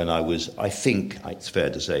when I was, I think it's fair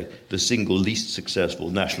to say, the single least successful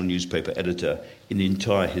national newspaper editor in the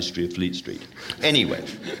entire history of Fleet Street. Anyway,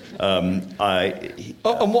 and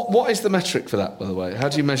what is the metric for that, by the way? How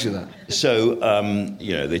do you measure that? So,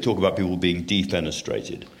 they talk about people being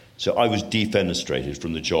defenestrated. So I was defenestrated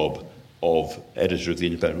from the job of editor of The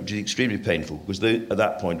Independent, which is extremely painful, because at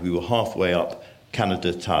that point we were halfway up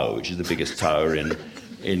Canada Tower, which is the biggest tower in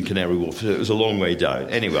Canary Wharf. So it was a long way down.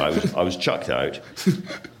 Anyway, I was chucked out.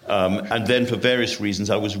 And then, for various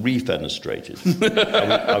reasons, I was refenestrated.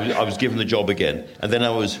 I was given the job again. And then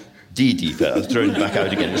I was I was thrown back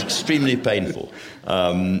out again. It was extremely painful.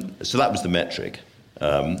 So that was the metric.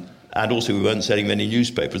 And also, we weren't selling many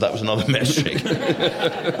newspapers. That was another metric.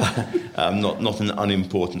 Not an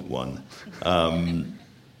unimportant one.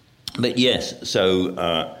 But yes,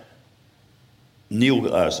 so...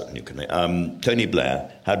 Tony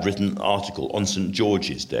Blair had written an article on St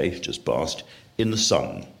George's Day, just passed, in The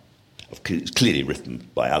Sun, clearly written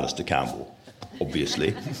by Alistair Campbell,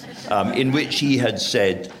 obviously, in which he had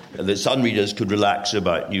said that Sun readers could relax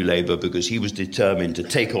about New Labour because he was determined to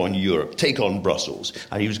take on Europe, take on Brussels,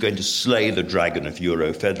 and he was going to slay the dragon of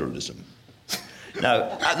Euro-federalism. Now,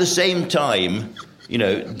 at the same time...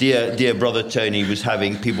 dear brother Tony was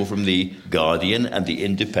having people from the Guardian and the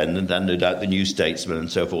Independent and no doubt the New Statesman and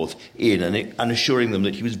so forth in and assuring them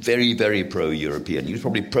that he was very, very pro-European. He was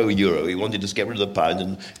probably pro-Euro. He wanted to get rid of the pound.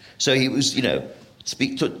 And so he was,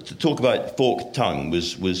 to talk about forked tongue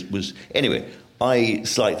was... Anyway, I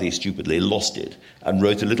slightly stupidly lost it and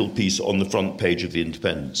wrote a little piece on the front page of the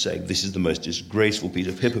Independent saying this is the most disgraceful piece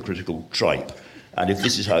of hypocritical tripe. And if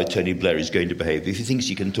this is how Tony Blair is going to behave, if he thinks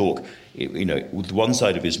he can talk, with one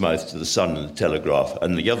side of his mouth to the Sun and the Telegraph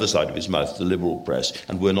and the other side of his mouth to the Liberal press,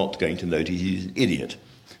 and we're not going to notice he's an idiot.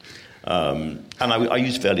 And I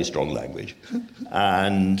used fairly strong language.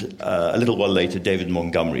 And a little while later, David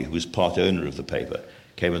Montgomery, who was part owner of the paper,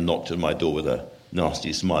 came and knocked on my door with a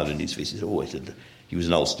nasty smile on his face. He said, he was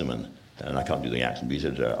an Ulsterman. And I can't do the accent, but he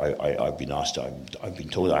said, I've been asked, I've been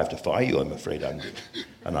told I have to fire you, I'm afraid, Andrew.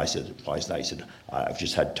 And I said, why is that? He said, I've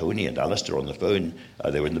just had Tony and Alistair on the phone.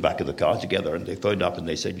 They were in the back of the car together, and they phoned up and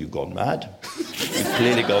they said, you've gone mad. You've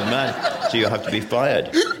clearly gone mad, so you have to be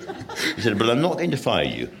fired. He said, but I'm not going to fire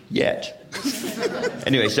you yet.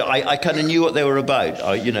 Anyway, so I kind of knew what they were about.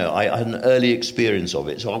 I had an early experience of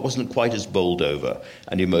it, so I wasn't quite as bowled over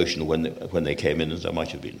and emotional when they came in as I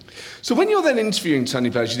might have been. So when you're then interviewing Tony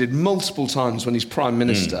Blair, as you did multiple times when he's Prime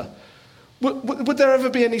Minister, would there ever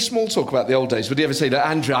be any small talk about the old days? Would he ever say,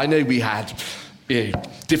 Andrew, I know we had,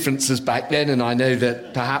 differences back then, and I know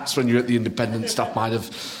that perhaps when you're at the Independent stuff might have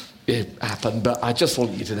happened, but I just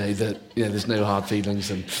want you to know that there's no hard feelings.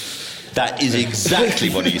 And that is exactly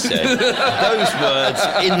what he said. Those words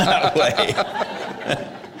in that way.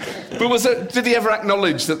 But did he ever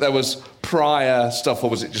acknowledge that there was prior stuff, or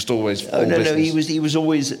was it just always no, business? He was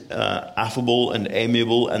always affable and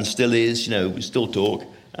amiable, and still is. We still talk,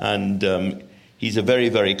 and he's a very,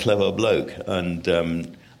 very clever bloke.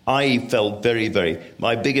 And I felt very, very.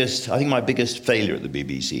 I think my biggest failure at the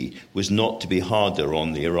BBC was not to be harder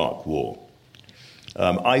on the Iraq War.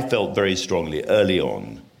 I felt very strongly early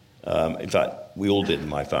on. In fact, we all did in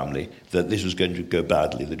my family, that this was going to go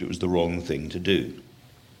badly, that it was the wrong thing to do.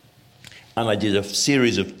 And I did a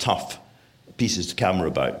series of tough pieces to camera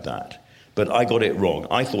about that. But I got it wrong.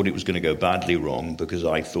 I thought it was going to go badly wrong because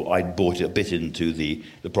I thought I'd bought a bit into the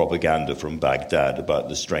propaganda from Baghdad about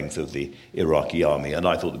the strength of the Iraqi army, and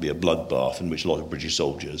I thought there'd be a bloodbath in which a lot of British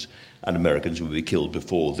soldiers and Americans would be killed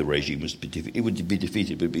before the regime was defeated. It would be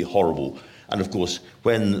defeated, but it would be horrible. And of course,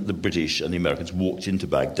 when the British and the Americans walked into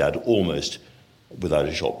Baghdad almost without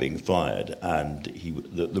a shot being fired, and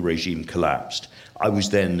the regime collapsed, I was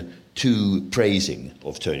then too praising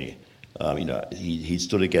of Tony. He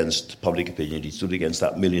stood against public opinion, he stood against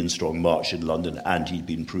that million-strong march in London, and he'd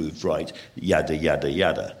been proved right, yada, yada,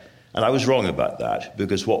 yada. And I was wrong about that,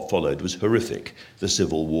 because what followed was horrific. The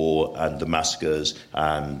civil war and the massacres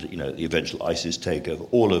and, the eventual ISIS takeover,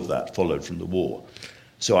 all of that followed from the war.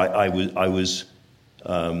 So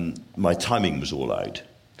my timing was all out.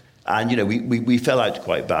 And, we fell out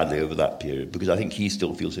quite badly over that period, because I think he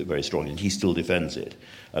still feels it very strongly, and he still defends it.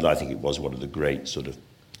 And I think it was one of the great sort of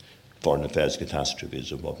foreign affairs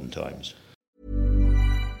catastrophes of modern times.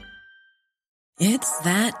 It's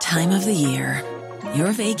that time of the year.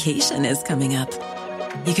 Your vacation is coming up.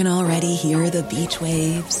 You can already hear the beach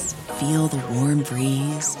waves, feel the warm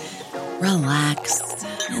breeze, relax,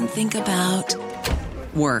 and think about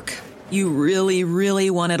work. You really, really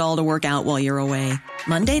want it all to work out while you're away.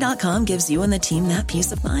 Monday.com gives you and the team that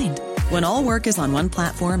peace of mind. When all work is on one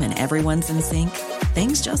platform and everyone's in sync,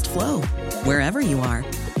 things just flow. Wherever you are,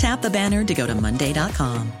 tap the banner to go to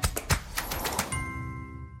Monday.com.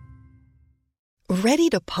 Ready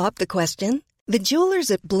to pop the question? The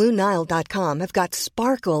jewelers at BlueNile.com have got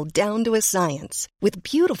sparkle down to a science with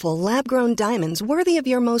beautiful lab-grown diamonds worthy of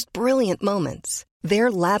your most brilliant moments.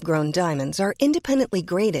 Their lab-grown diamonds are independently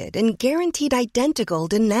graded and guaranteed identical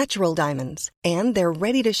to natural diamonds, and they're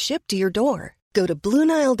ready to ship to your door. Go to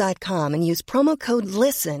BlueNile.com and use promo code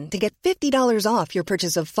LISTEN to get $50 off your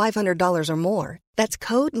purchase of $500 or more. That's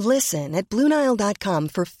code LISTEN at BlueNile.com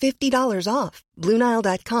for $50 off.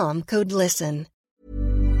 BlueNile.com, code LISTEN.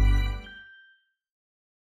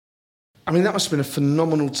 I mean, that must have been a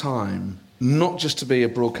phenomenal time, not just to be a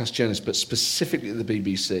broadcast journalist, but specifically at the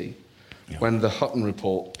BBC, when the Hutton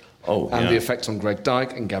report and the effect on Greg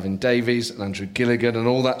Dyke and Gavin Davies and Andrew Gilligan and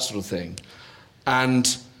all that sort of thing.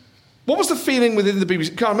 And what was the feeling within the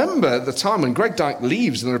BBC? I remember at the time when Greg Dyke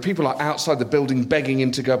leaves and there are people outside the building begging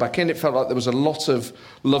him to go back in, it felt like there was a lot of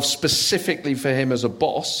love specifically for him as a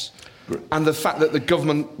boss, and the fact that the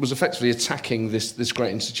government was effectively attacking this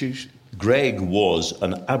great institution. Greg was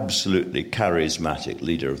an absolutely charismatic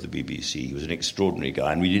leader of the BBC. He was an extraordinary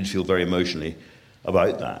guy, and we did feel very emotionally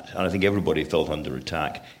about that. And I think everybody felt under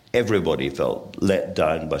attack. Everybody felt let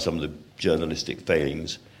down by some of the journalistic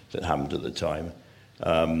failings that happened at the time.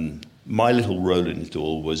 My little role in it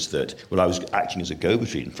all was that, I was acting as a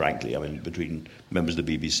go-between, frankly, between members of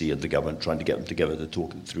the BBC and the government, trying to get them together to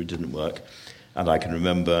talk it through. It didn't work. And I can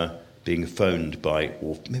remember being phoned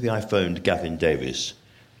or maybe I phoned Gavin Davies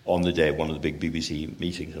on the day of one of the big BBC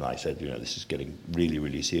meetings, and I said, this is getting really,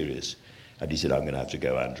 really serious. And he said, I'm going to have to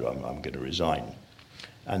go, Andrew, I'm going to resign.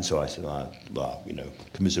 And so I said,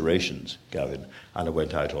 commiserations, Gavin. And I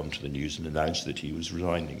went out onto the news and announced that he was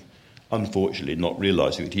resigning. Unfortunately, not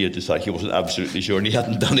realising that he had decided he wasn't absolutely sure and he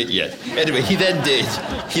hadn't done it yet. Anyway, he then did.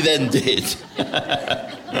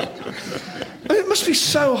 It must be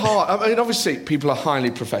so hard. Obviously, people are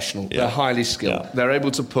highly professional. Yeah. They're highly skilled. Yeah. They're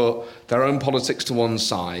able to put their own politics to one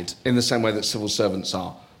side in the same way that civil servants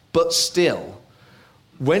are. But still,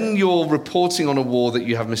 when you're reporting on a war that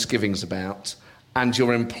you have misgivings about and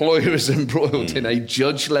your employer is embroiled in a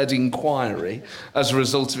judge-led inquiry as a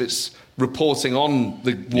result of its reporting on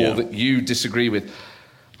the war that you disagree with,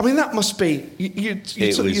 that must be... You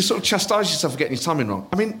sort of chastise yourself for getting your timing wrong.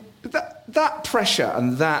 That pressure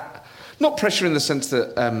and that... Not pressure in the sense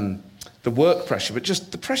that the work pressure, but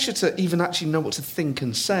just the pressure to even actually know what to think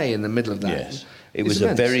and say in the middle of that. Yes, it was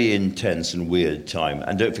immense. A very intense and weird time.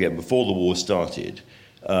 And don't forget, before the war started,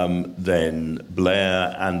 then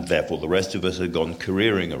Blair and therefore the rest of us had gone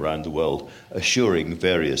careering around the world, assuring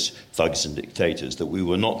various thugs and dictators that we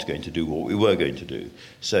were not going to do what we were going to do.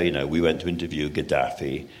 So, we went to interview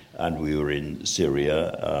Gaddafi, and we were in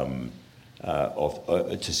Syria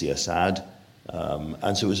to see Assad.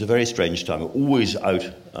 And so it was a very strange time, always out,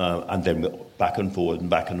 and then back and forward and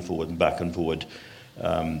back and forward and back and forward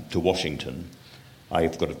to Washington.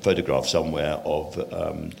 I've got a photograph somewhere of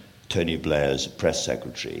Tony Blair's press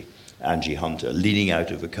secretary, Angie Hunter, leaning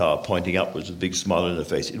out of a car, pointing upwards with a big smile on her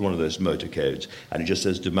face in one of those motorcodes, and it just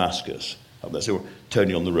says Damascus. So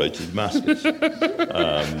Tony on the road to Damascus.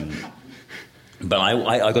 But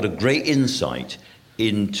I got a great insight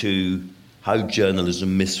into how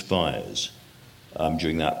journalism misfires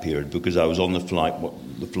during that period, because I was on the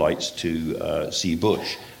flights to see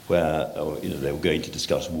Bush, where they were going to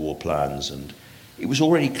discuss war plans, and it was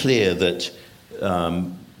already clear that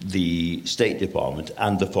the State Department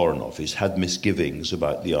and the Foreign Office had misgivings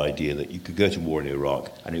about the idea that you could go to war in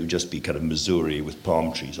Iraq and it would just be kind of Missouri with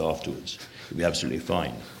palm trees afterwards. It would be absolutely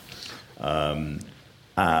fine. But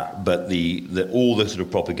all the sort of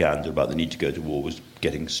propaganda about the need to go to war was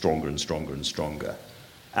getting stronger and stronger and stronger.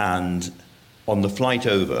 And on the flight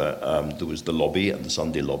over, there was the lobby and the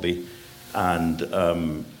Sunday lobby, and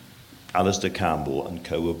Alistair Campbell and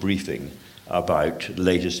co were briefing about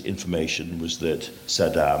latest information was that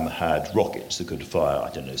Saddam had rockets that could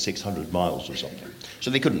fire, 600 miles or something. So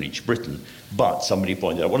they couldn't reach Britain. But somebody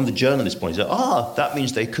pointed out, one of the journalists pointed out, that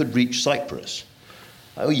means they could reach Cyprus.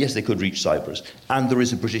 Oh, yes, they could reach Cyprus. And there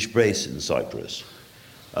is a British base in Cyprus.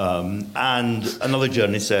 And another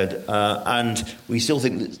journalist said, and we still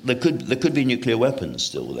think that there could be nuclear weapons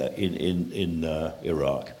still there in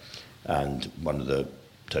Iraq. And one of the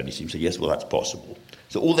Tony seemed to say, yes, well, that's possible.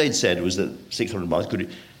 So all they'd said was that 600 miles could...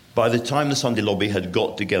 By the time the Sunday lobby had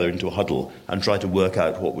got together into a huddle and tried to work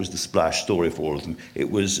out what was the splash story for all of them,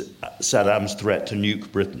 it was Saddam's threat to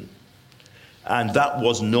nuke Britain. And that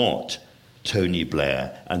was not Tony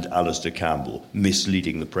Blair and Alistair Campbell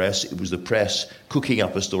misleading the press. It was the press cooking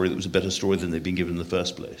up a story that was a better story than they'd been given in the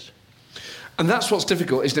first place. And that's what's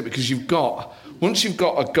difficult, isn't it? Because once you've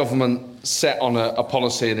got a government set on a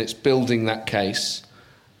policy and it's building that case,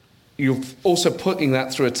 you're also putting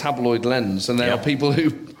that through a tabloid lens, and there are people who,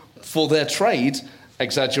 for their trade,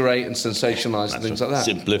 exaggerate and sensationalise and things like that.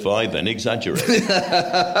 Simplify, then exaggerate.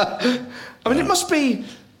 I mean, it must be,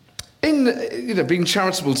 being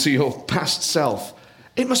charitable to your past self,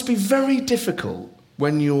 it must be very difficult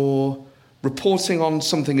when you're reporting on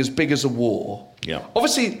something as big as a war. Yeah.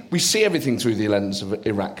 Obviously, we see everything through the lens of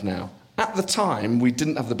Iraq now. At the time, we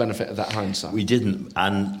didn't have the benefit of that hindsight. We didn't,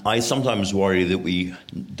 and I sometimes worry that we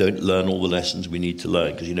don't learn all the lessons we need to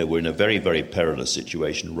learn, because, we're in a very, very perilous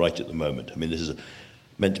situation right at the moment. I mean, this is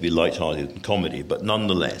meant to be light-hearted and comedy, but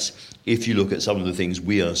nonetheless, if you look at some of the things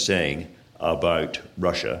we are saying about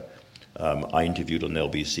Russia, I interviewed on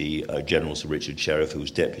LBC General Sir Richard Sheriff, who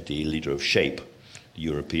was deputy leader of SHAPE, the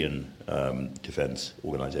European Defence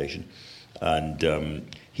Organisation, and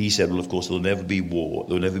he said, well, of course, there will never be war,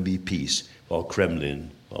 there will never be peace while Kremlin...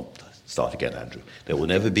 Well, start again, Andrew. There will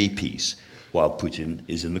never be peace while Putin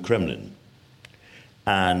is in the Kremlin.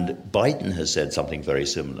 And Biden has said something very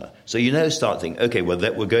similar. So start thinking, OK, well,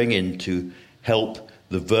 we're going in to help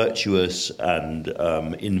the virtuous and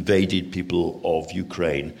invaded people of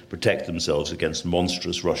Ukraine protect themselves against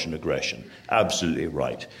monstrous Russian aggression. Absolutely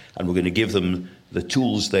right. And we're going to give them the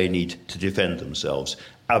tools they need to defend themselves.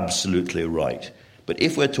 Absolutely right. But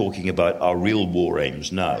if we're talking about our real war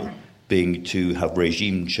aims now being to have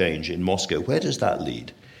regime change in Moscow, where does that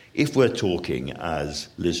lead? If we're talking, as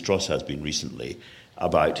Liz Truss has been recently,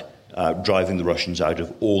 about driving the Russians out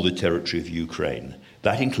of all the territory of Ukraine,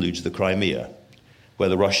 that includes the Crimea, where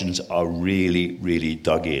the Russians are really, really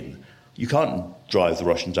dug in. You can't drive the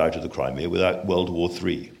Russians out of the Crimea without World War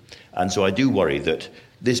III. And so I do worry that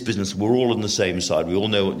this business, we're all on the same side. We all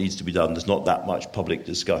know what needs to be done. There's not that much public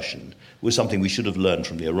discussion. It was something we should have learned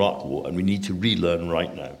from the Iraq War, and we need to relearn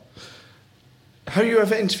right now. Have you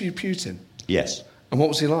ever interviewed Putin? Yes. And what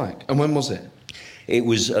was he like? And when was it? It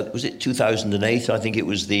was it 2008? I think it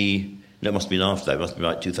was it must have been after that. It must have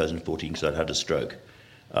been like 2014 because I'd had a stroke.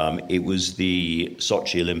 It was the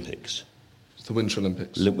Sochi Olympics. The Winter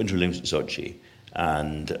Olympics. Winter Olympics at Sochi.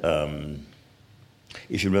 And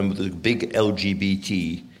if you remember, there's a big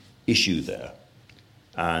LGBT issue there.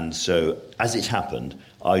 And so, as it happened,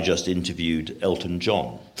 I just interviewed Elton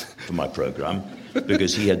John for my programme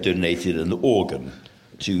because he had donated an organ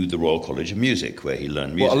to the Royal College of Music, where he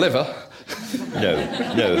learned music. What, a liver?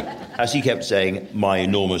 No. As he kept saying, my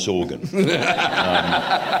enormous organ.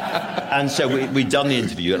 And so we'd done the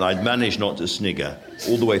interview, and I'd managed not to snigger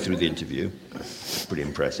all the way through the interview. Pretty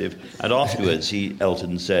impressive. And afterwards,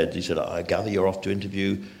 Elton said, I gather you're off to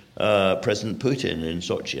interview President Putin in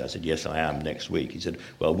Sochi. I said, yes, I am, next week. He said,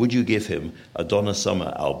 well, would you give him a Donna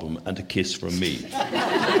Summer album and a kiss from me?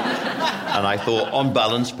 And I thought, on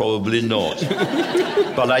balance, probably not.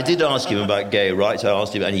 But I did ask him about gay rights. I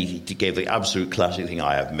asked him, and he gave the absolute classic thing,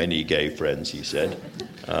 I have many gay friends, he said.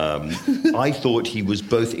 I thought he was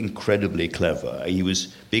both incredibly clever. He was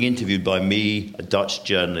being interviewed by me, a Dutch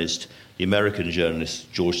journalist, the American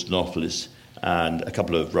journalist, George Stenopolis, and a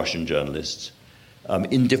couple of Russian journalists,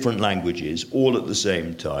 in different languages, all at the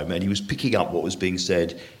same time. And he was picking up what was being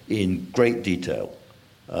said in great detail,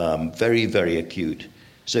 very, very acute.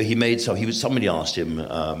 So somebody asked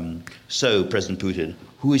him, so, President Putin,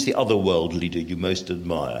 who is the other world leader you most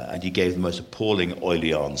admire? And he gave the most appalling,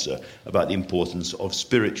 oily answer about the importance of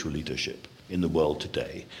spiritual leadership in the world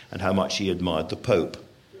today and how much he admired the Pope.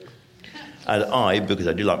 And I, because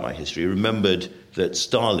I do like my history, remembered that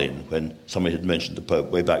Stalin, when somebody had mentioned the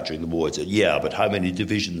Pope way back during the war, had said, yeah, but how many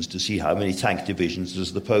tank divisions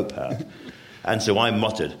does the Pope have? And so I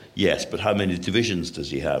muttered, yes, but how many divisions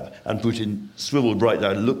does he have? And Putin swiveled right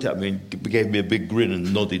down and looked at me and gave me a big grin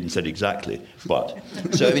and nodded and said exactly. But,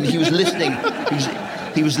 so, I mean, he was listening.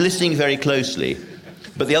 He was listening very closely.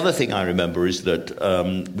 But the other thing I remember is that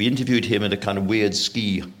we interviewed him at a kind of weird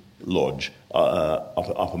ski lodge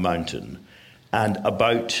up a mountain. And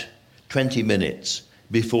about 20 minutes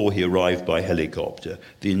before he arrived by helicopter,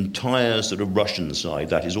 the entire sort of Russian side,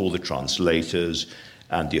 that is all the translators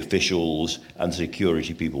and the officials and the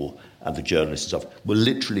security people and the journalists and stuff, were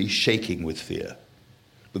literally shaking with fear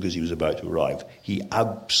because he was about to arrive. He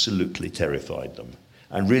absolutely terrified them.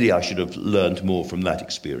 And really, I should have learned more from that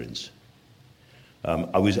experience.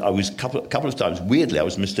 I was a couple of times, weirdly, I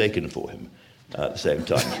was mistaken for him at the same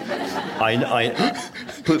time.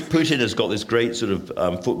 Putin has got this great sort of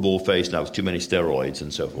football face now with too many steroids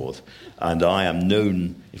and so forth. And I am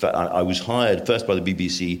known, in fact, I was hired first by the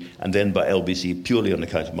BBC and then by LBC purely on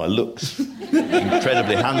account of my looks.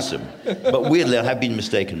 Incredibly handsome. But weirdly, I have been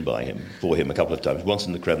mistaken for him a couple of times. Once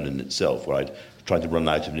in the Kremlin itself, where I'd tried to run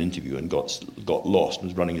out of an interview and got lost and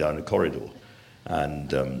was running down a corridor.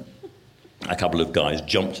 And a couple of guys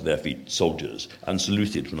jumped to their feet, soldiers, and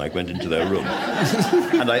saluted when I went into their room.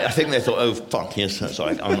 And I think they thought, oh, fuck, yes,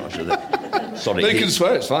 sorry, I'm not sure that... Sorry. They can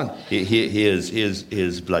swear, it's fine. Here's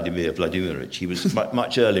Vladimir Vladimirovich. He was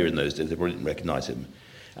much earlier in those days, they probably didn't recognise him.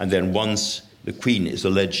 And then once the Queen is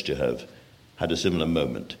alleged to have had a similar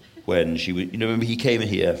moment when she was... remember he came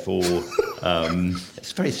here for...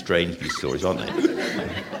 it's very strange, these stories, aren't they?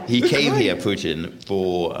 He came here, Putin,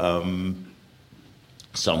 for...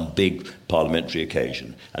 some big parliamentary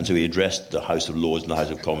occasion. And so he addressed the House of Lords and the House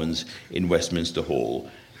of Commons in Westminster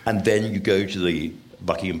Hall. And then you go to the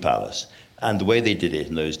Buckingham Palace. And the way they did it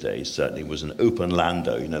in those days, certainly, was an open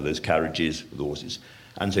landau, those carriages with horses.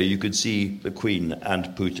 And so you could see the Queen and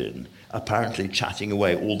Putin apparently chatting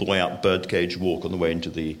away all the way up Birdcage Walk on the way into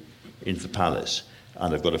the palace.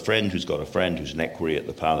 And I've got a friend who's an equerry at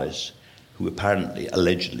the palace, who apparently,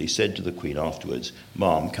 allegedly, said to the Queen afterwards,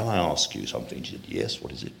 Mom, can I ask you something? She said, yes,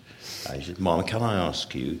 what is it? He said, Mom, can I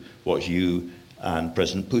ask you what you and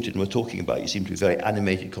President Putin were talking about? You seem to be a very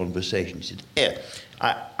animated conversation. She said,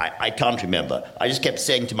 I can't remember. I just kept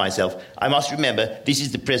saying to myself, I must remember this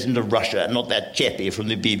is the President of Russia and not that chappie from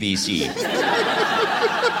the BBC.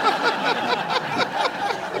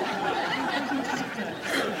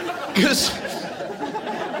 Because...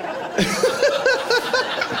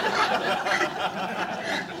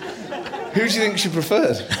 Who do you think she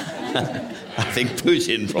preferred? I think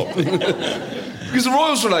Putin, probably. Because the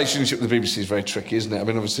royals' relationship with the BBC is very tricky, isn't it? I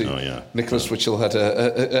mean, obviously, Nicholas Witchell had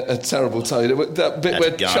a terrible time. That bit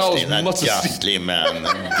where Charles mutters... Ghastly man.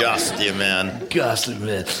 Ghastly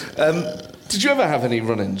man. Did you ever have any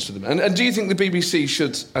run-ins with them? And do you think the BBC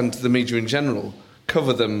should, and the media in general,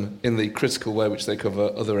 cover them in the critical way which they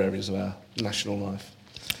cover other areas of our national life?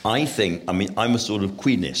 I'm a sort of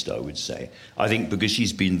queenist, I would say. I think because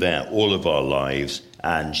she's been there all of our lives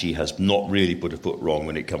and she has not really put a foot wrong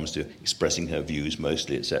when it comes to expressing her views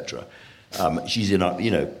mostly, etc. She's in our,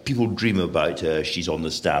 people dream about her, she's on the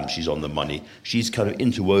stamp, she's on the money. She's kind of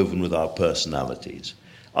interwoven with our personalities.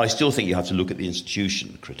 I still think you have to look at the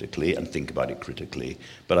institution critically and think about it critically.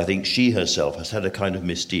 But I think she herself has had a kind of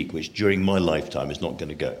mystique which during my lifetime is not going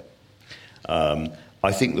to go.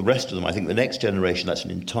 I think the rest of them, I think the next generation, that's an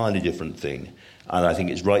entirely different thing. And I think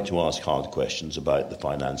it's right to ask hard questions about the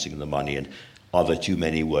financing and the money and are there too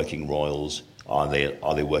many working royals? Are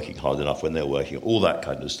they working hard enough when they're working? All that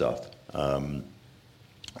kind of stuff.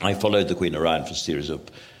 I followed the Queen around for a series of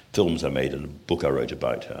films I made and a book I wrote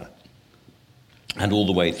about her. And all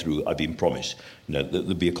the way through, I've been promised, that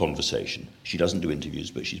there'll be a conversation. She doesn't do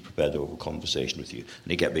interviews, but she's prepared to have a conversation with you.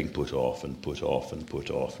 And it kept being put off and put off and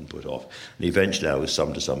put off and put off. And eventually I was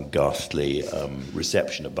summoned to some ghastly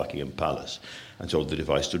reception at Buckingham Palace and told that if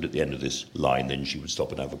I stood at the end of this line, then she would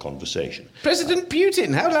stop and have a conversation. President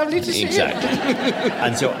Putin, how lovely to see you. Exactly.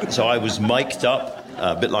 And so I was mic'd up,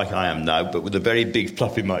 a bit like I am now, but with a very big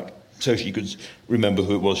fluffy mic, so she could remember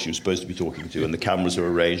who it was she was supposed to be talking to, and the cameras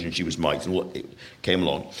were arranged, and she was mic'd, and it came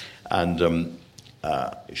along. And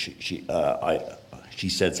she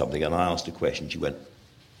said something, and I asked a question. She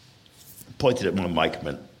pointed at my mic and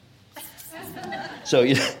went, so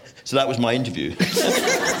that was my interview.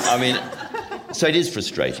 I mean, so it is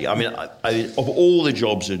frustrating. I mean, of all the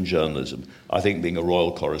jobs in journalism, I think being a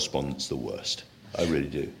royal correspondent's the worst. I really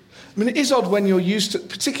do. I mean, it is odd when you're used to,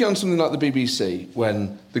 particularly on something like the BBC,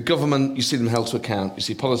 when the government, you see them held to account, you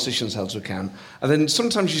see politicians held to account, and then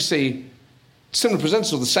sometimes you see similar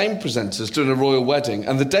presenters or the same presenters doing a royal wedding,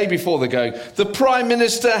 and the day before they go, the Prime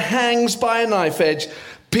Minister hangs by a knife edge,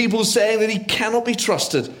 people saying that he cannot be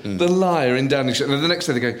trusted, the liar in Downing Street, and then the next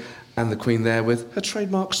day they go, and the Queen there with her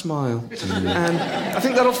trademark smile. And I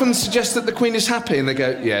think that often suggests that the Queen is happy, and they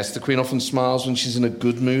go, yes, the Queen often smiles when she's in a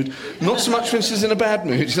good mood, not so much when she's in a bad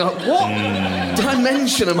mood. You're like, what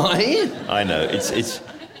dimension am I in? I know. It's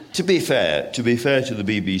to be fair to the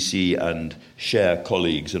BBC and Cher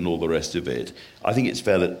colleagues and all the rest of it, I think it's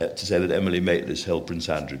fair to say that Emily Maitlis held Prince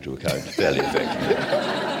Andrew to account fairly effectively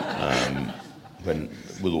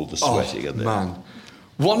with all the sweating. Oh, man.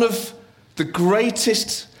 One of the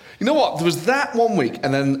greatest... You know what? There was that one week,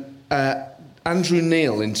 and then Andrew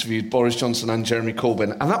Neil interviewed Boris Johnson and Jeremy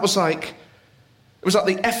Corbyn, and that was like... It was like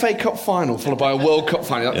the FA Cup final followed by a World Cup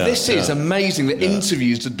final. This is amazing that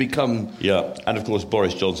interviews had become... Yeah, and of course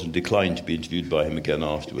Boris Johnson declined to be interviewed by him again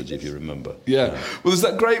afterwards, if you remember. Yeah. Well, there's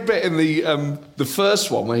that great bit in the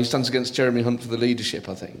first one where he stands against Jeremy Hunt for the leadership,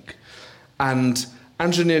 I think. And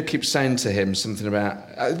Andrew Neil keeps saying to him something about...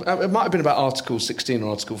 it might have been about Article 16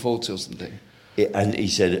 or Article 40 or something. And he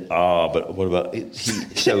said, but what about...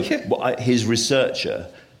 his researcher...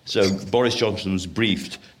 So Boris Johnson was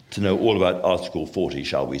briefed to know all about Article 40,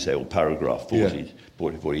 shall we say, or paragraph 40,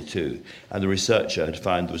 42. And the researcher had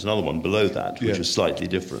found there was another one below that, which was slightly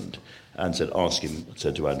different, and said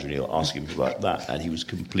to Andrew Neil, ask him about that. And he was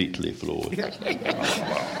completely floored.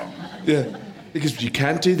 Yeah. Because you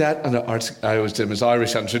can't do that under Article... I always do him as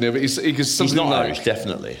Irish, Andrew Neil, but he's not Irish,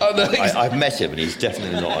 definitely. Oh, no, I've met him, and he's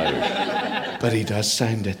definitely not Irish. But he does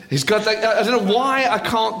sound it. He's got that... I don't know why I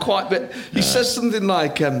can't quite... But he says something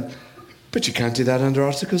like... but you can't do that under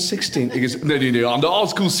Article 16. He goes, no, under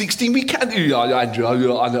Article 16 we can do that, Andrew,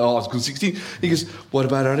 under Article 16. He goes, what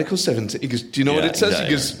about Article 17? He goes, do you know what it says? Exactly.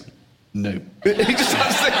 He goes, no. He just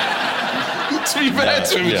has to be fair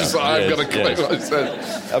to him, he's just like, I've got to quit what I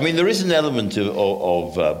said. I mean, there is an element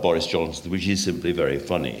of Boris Johnson which is simply very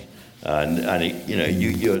funny. And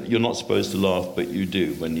you're not supposed to laugh, but you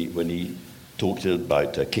do when he talked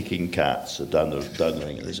about kicking cats down the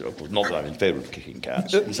ring. And not that I'm in favour of kicking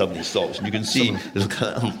cats. He suddenly stops, and you can see little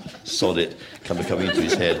kind of sod it coming into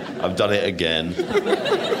his head. I've done it again.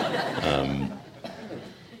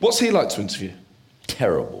 What's he like to interview?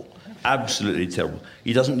 Terrible. Absolutely terrible.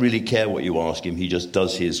 He doesn't really care what you ask him. He just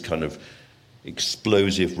does his kind of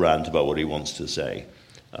explosive rant about what he wants to say.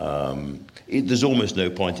 There's almost no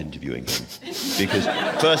point interviewing him because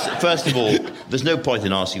first of all, there's no point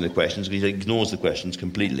in asking the questions because he ignores the questions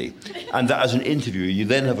completely. And that as an interviewer, you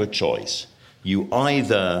then have a choice. You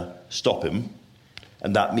either stop him,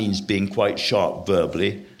 and that means being quite sharp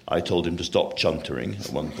verbally. I told him to stop chuntering at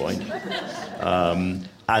one point.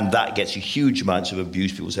 And that gets you huge amounts of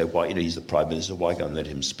abuse. People say, why, he's the Prime Minister, why can't I let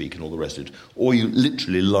him speak and all the rest of it? Or you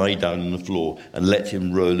literally lie down on the floor and let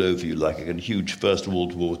him roll over you like a huge First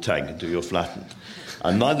World War tank until you're flattened.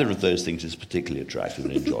 And neither of those things is particularly attractive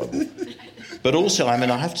and enjoyable. But also, I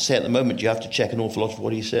have to say at the moment, you have to check an awful lot of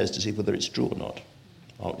what he says to see whether it's true or not.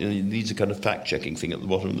 It needs a kind of fact-checking thing at the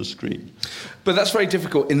bottom of the screen. But that's very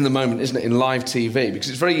difficult in the moment, isn't it, in live TV? Because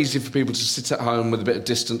it's very easy for people to sit at home with a bit of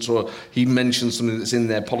distance, or he mentions something that's in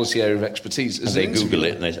their policy area of expertise. And they Google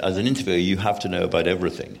it, and as an interviewer, you have to know about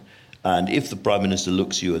everything. And if the Prime Minister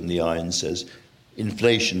looks you in the eye and says,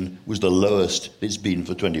 inflation was the lowest it's been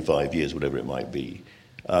for 25 years, whatever it might be,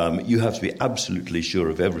 you have to be absolutely sure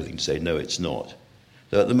of everything to say, no, it's not.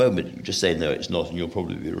 So at the moment, you just say, no, it's not, and you'll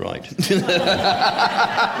probably be right.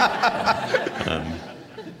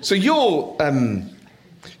 So you're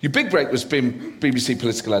Your big break was being BBC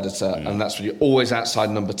political editor, and that's when you're always outside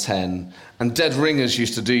number 10. And Dead Ringers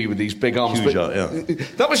used to do you with these big arms. Huge,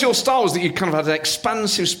 That was your style, was that you kind of had an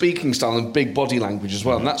expansive speaking style and big body language as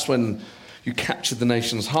well. And that's when you captured the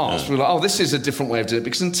nation's hearts. We were like, oh, this is a different way of doing it.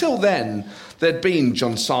 Because until then, there'd been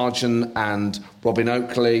John Sargent and Robin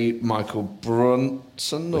Oakley, Michael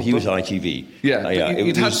Brunson. He was ITV. Yeah,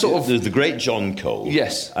 you'd had sort of... the great John Cole.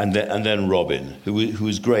 Yes. And then Robin, who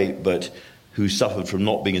was great, but who suffered from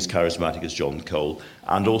not being as charismatic as John Cole,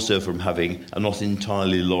 and also from having a not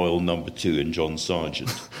entirely loyal number 2 in John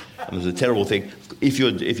Sargent. And there's a terrible thing. If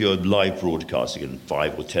you're live broadcasting and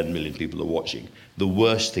 5 or 10 million people are watching, the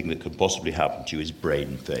worst thing that could possibly happen to you is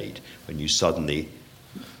brain fade, when you suddenly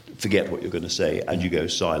forget what you're going to say and you go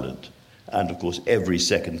silent. And of course, every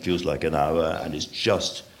second feels like an hour, and it's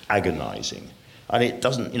just agonising. And it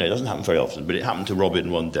doesn't happen very often, but it happened to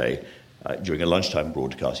Robin one day during a lunchtime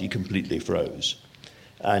broadcast. He completely froze.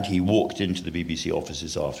 And he walked into the BBC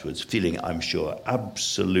offices afterwards, feeling, I'm sure,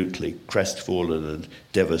 absolutely crestfallen and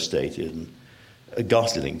devastated, and a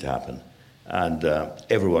ghastly thing to happen. And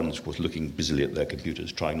everyone was looking busily at their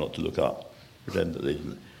computers, trying not to look up, pretend that they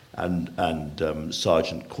didn't. And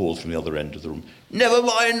Sargent called from the other end of the room, "Never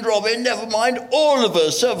mind, Robin, never mind. All of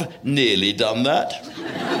us have nearly done that."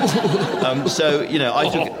 So,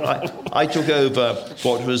 I took over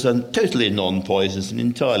what was a totally non-poisonous and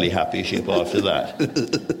entirely happy ship after that.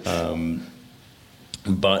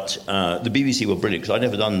 But the BBC were brilliant, because I'd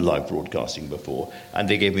never done live broadcasting before, and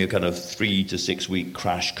they gave me a kind of 3 to 6 week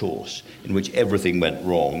crash course in which everything went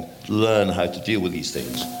wrong, to learn how to deal with these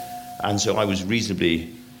things. And so I was reasonably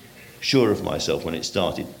sure of myself when it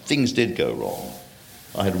started. Things did go wrong.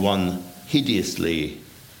 I had one hideously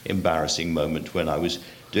embarrassing moment when I was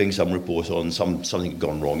doing some report on something had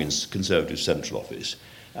gone wrong in Conservative Central Office.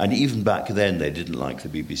 And even back then, they didn't like the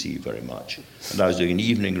BBC very much. And I was doing an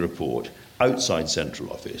evening report outside Central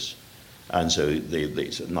Office. And so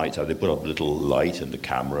at night time, they put up a little light and a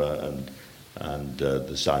camera and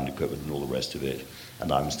the sound equipment and all the rest of it.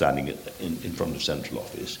 And I'm standing in front of Central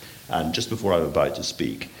Office. And just before I'm about to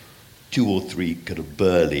speak, 2 or 3 kind of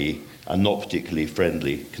burly and not particularly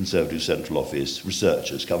friendly Conservative Central Office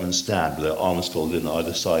researchers come and stand with their arms folded on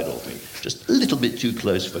either side of me, just a little bit too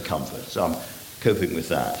close for comfort. So I'm coping with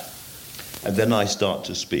that. And then I start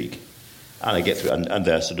to speak, and I get through, and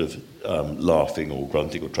they're sort of laughing or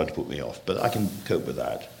grunting or trying to put me off, but I can cope with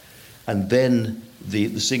that. And then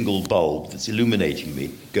the single bulb that's illuminating me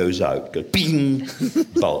goes out, goes bing,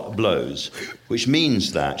 blows, which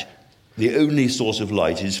means that the only source of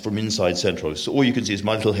light is from inside Central. So all you can see is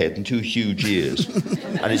my little head and 2 huge ears.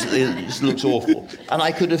 And it looks awful. And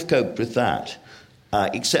I could have coped with that,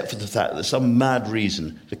 except for the fact that some mad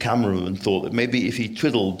reason the cameraman thought that maybe if he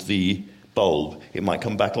twiddled the bulb, it might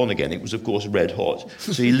come back on again. It was, of course, red hot.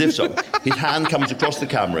 So he lifts up. His hand comes across the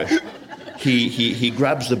camera. He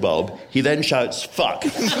grabs the bulb. He then shouts, "Fuck!"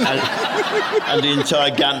 and the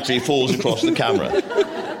entire gantry falls across the camera.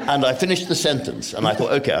 And I finished the sentence, and I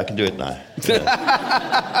thought, OK, I can do it now.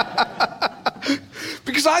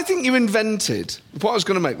 Because I think you invented... What I was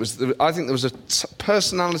going to make was... I think there was a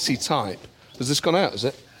personality type. Has this gone out, is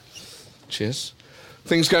it? Cheers.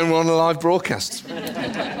 Things going wrong on a live broadcast. What do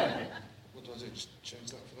I do? Just change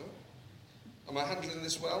that for that? Am I handling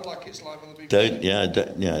this well, like it's live on the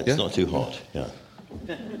BBC? It's not too hot, yeah.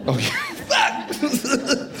 Okay.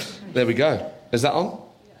 There we go. Is that on?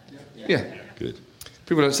 Yeah. Good.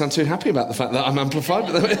 People don't sound too happy about the fact that I'm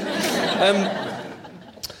amplified. But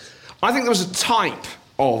I think there was a type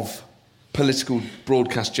of political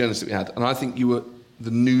broadcast journalist that we had, and I think you were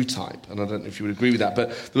the new type, and I don't know if you would agree with that, but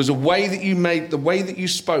there was a way that the way that you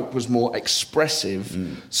spoke was more expressive,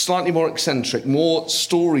 slightly more eccentric, more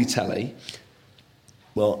storytelling.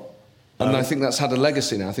 Well, and I think that's had a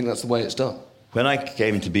legacy now. I think that's the way it's done. When I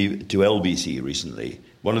came to LBC recently,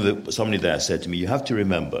 somebody there said to me, "You have to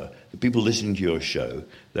remember, the people listening to your show,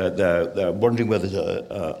 they're wondering whether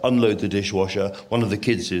to unload the dishwasher, one of the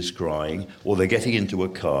kids is crying, or they're getting into a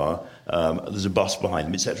car, there's a bus behind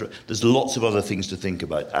them, etc. There's lots of other things to think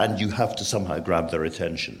about, and you have to somehow grab their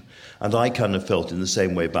attention." And I kind of felt in the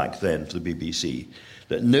same way back then for the BBC,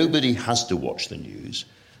 that nobody has to watch the news.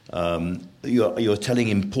 You're telling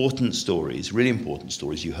important stories, really important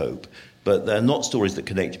stories, you hope, but they're not stories that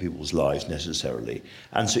connect to people's lives necessarily.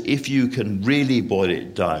 And so if you can really boil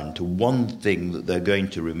it down to one thing that they're going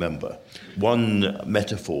to remember, one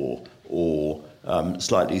metaphor or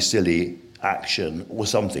slightly silly action or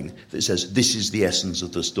something that says this is the essence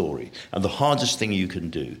of the story. And the hardest thing you can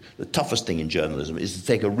do, the toughest thing in journalism, is to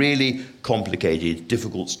take a really complicated,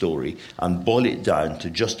 difficult story and boil it down to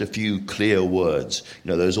just a few clear words.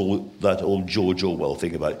 There's that old George Orwell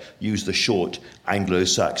thing about use the short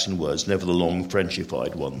Anglo-Saxon words, never the long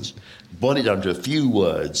Frenchified ones. Boil it down to a few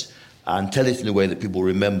words and tell it in a way that people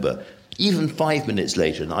remember. Even 5 minutes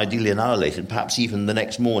later, and ideally an hour later, and perhaps even the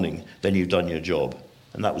next morning, then you've done your job.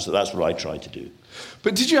 And that's what I tried to do.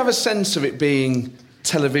 But did you have a sense of it being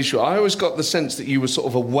televisual? I always got the sense that you were sort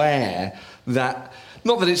of aware that,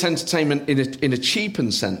 not that it's entertainment in a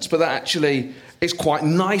cheapened sense, but that actually it's quite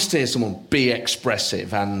nice to hear someone be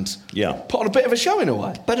expressive and put on a bit of a show in a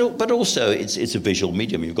way. But also it's a visual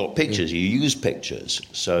medium. You've got pictures. You use pictures.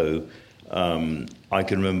 So I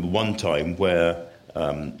can remember one time where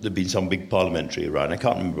there'd been some big parliamentary around. I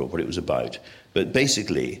can't remember what it was about. But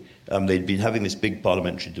basically, they'd been having this big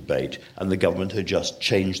parliamentary debate, and the government had just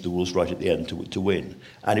changed the rules right at the end to win.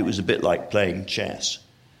 And it was a bit like playing chess,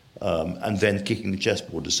 and then kicking the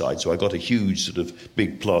chessboard aside. So I got a huge sort of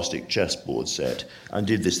big plastic chessboard set and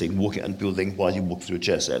did this thing, walking, and people think, why do you walk through a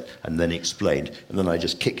chess set? And then explained. And then I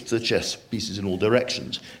just kicked the chess pieces in all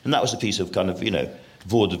directions. And that was a piece of kind of,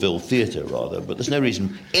 vaudeville theatre, rather. But there's no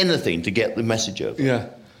reason, anything, to get the message over. Yeah.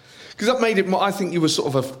 Because that made it more, I think you were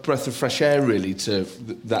sort of a breath of fresh air, really, to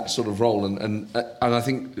that sort of role. And I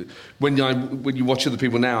think when you watch other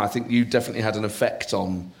people now, I think you definitely had an effect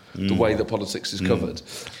on the way that politics is covered.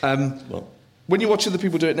 When you watch other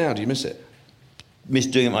people do it now, do you miss it? Miss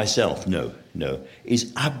doing it myself? No. It's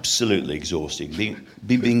absolutely exhausting.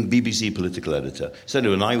 Being BBC political editor,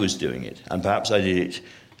 certainly when I was doing it, and perhaps I did it,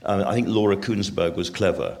 I think Laura Koonsberg was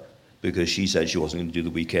clever because she said she wasn't going to do the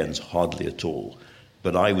weekends hardly at all.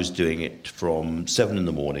 But I was doing it from 7 in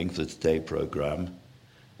the morning for the Today programme,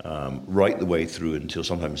 right the way through until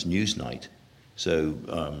sometimes Newsnight, so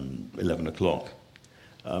 11 o'clock,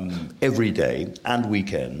 every day, and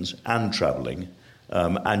weekends, and travelling.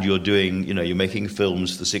 And you're doing, you're making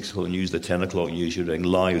films, the 6 o'clock news, the 10 o'clock news, you're doing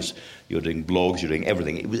lives, you're doing blogs, you're doing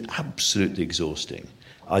everything. It was absolutely exhausting.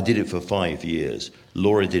 I did it for 5 years.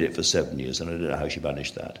 Laura did it for 7 years, and I don't know how she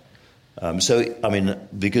managed that.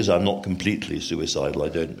 Because I'm not completely suicidal, I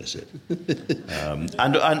don't miss it.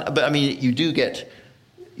 But you do get,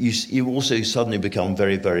 you also suddenly become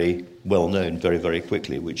very, very well known very, very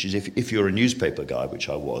quickly, which is if you're a newspaper guy, which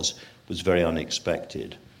I was very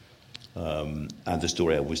unexpected. And the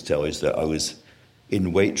story I always tell is that I was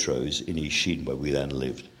in Waitrose in East Sheen, where we then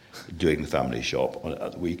lived, doing the family shop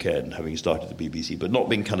at the weekend, having started the BBC, but not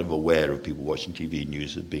being kind of aware of people watching TV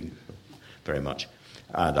news as being very much.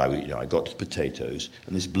 And I got to potatoes,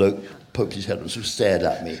 and this bloke poked his head and sort of stared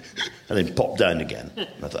at me, and then popped down again. And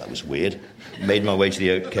I thought that was weird. Made my way to the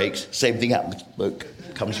oatcakes. Same thing happened. The bloke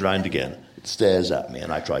comes around again, stares at me,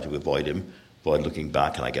 and I try to avoid looking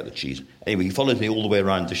back, and I get the cheese. Anyway, he follows me all the way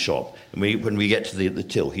around the shop. And when we get to the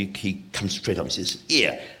till, he comes straight up and says,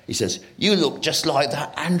 "Here," he says, "you look just like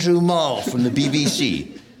that Andrew Marr from the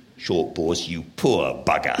BBC." Short pause, "You poor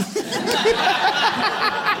bugger."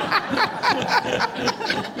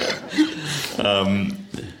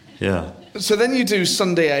 So then you do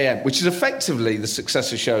Sunday AM, which is effectively the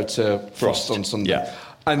successor show to Frost on Sunday. Yeah.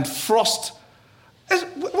 And Frost, when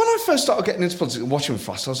I first started getting into politics and watching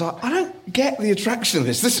Frost, I was like, I don't get the attraction of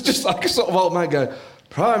this. This is just like a sort of old man going,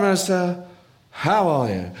 "Prime Minister, how are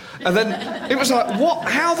you?" And then it was like, what?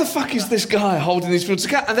 How the fuck is this guy holding these people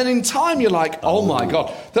together? And then in time, you're like, oh my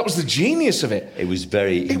God, that was the genius of it. It was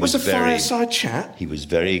very... It was a fireside chat. He was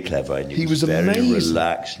very clever, and he was very amazing.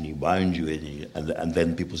 Relaxed, and he wound you in, and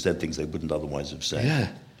then people said things they wouldn't otherwise have said. Yeah.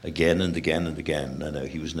 Again and again and again. No,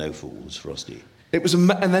 he was no fool, was Frosty. It was, and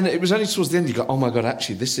then it was only towards the end you go, oh my God,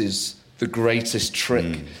 actually, this is the greatest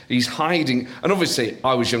trick. He's hiding, and obviously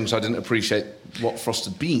I was young, so I didn't appreciate what Frost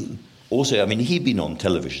had been. Also, he'd been on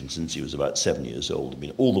television since he was about 7 years old.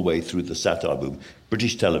 All the way through the satire boom.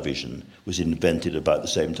 British television was invented about the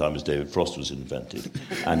same time as David Frost was invented.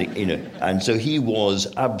 And so he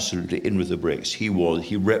was absolutely in with the bricks. He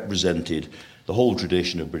represented the whole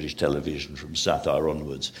tradition of British television from satire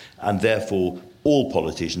onwards. And therefore, all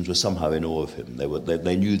politicians were somehow in awe of him.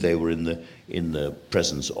 They knew they were in the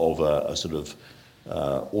presence of a sort of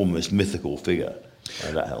almost mythical figure.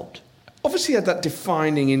 And that helped. Obviously, you had that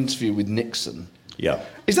defining interview with Nixon. Yeah.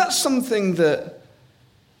 Is that something that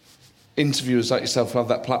interviewers like yourself who have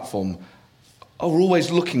that platform are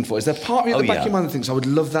always looking for? Is there part of you at the back of your mind that thinks, I would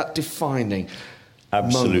love that defining?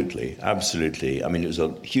 Absolutely, absolutely. I mean, it was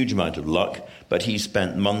a huge amount of luck, but he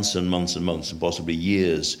spent months and months and months and possibly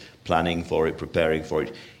years planning for it, preparing for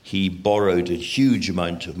it. He borrowed a huge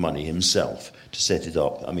amount of money himself to set it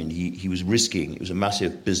up. I mean, he was risking, it was a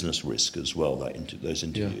massive business risk as well, those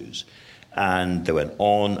interviews. Yeah. And they went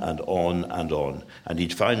on and on and on. And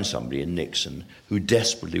he'd found somebody in Nixon who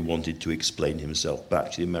desperately wanted to explain himself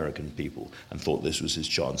back to the American people and thought this was his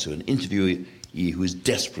chance. So an interviewee who was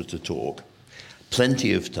desperate to talk,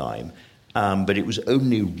 plenty of time, but it was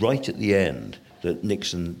only right at the end that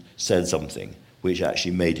Nixon said something which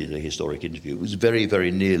actually made it a historic interview. It was very, very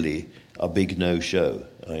nearly a big no-show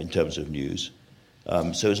in terms of news.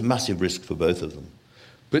 So it was a massive risk for both of them.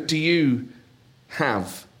 But do you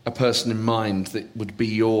have a person in mind that would be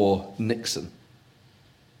your Nixon?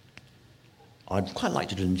 I'd quite like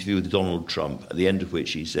to do an interview with Donald Trump, at the end of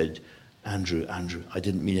which he said, Andrew, I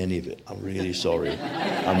didn't mean any of it. I'm really sorry.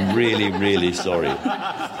 I'm really, really sorry.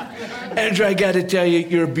 Andrew, I got to tell you,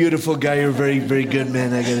 you're a beautiful guy. You're a very, very good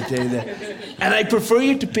man. I got to tell you that. And I prefer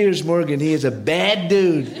you to Piers Morgan. He is a bad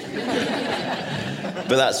dude.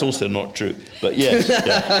 But that's also not true. But yes,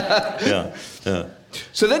 yeah.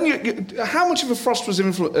 So then, how much of a Frost was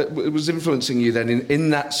influencing you then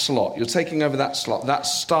in that slot? You're taking over that slot, that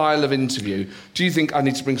style of interview. Do you think I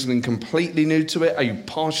need to bring something completely new to it? Are you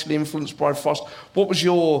partially influenced by Frost? What was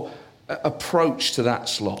your approach to that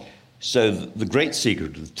slot? So the great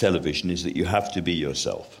secret of television is that you have to be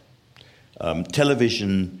yourself.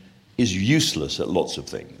 Television is useless at lots of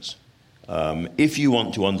things. If you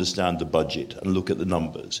want to understand the budget and look at the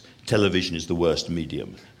numbers, television is the worst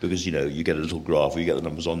medium because, you get a little graph or you get the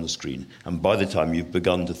numbers on the screen, and by the time you've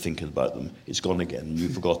begun to think about them, it's gone again and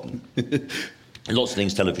you've forgotten. Lots of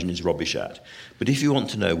things television is rubbish at. But if you want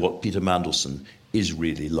to know what Peter Mandelson is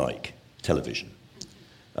really like, television.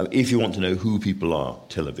 If you want to know who people are,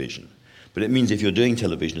 television. But it means if you're doing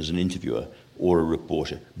television as an interviewer or a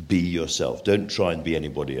reporter, be yourself. Don't try and be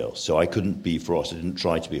anybody else. So I couldn't be Frost. I didn't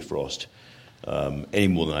try to be Frost any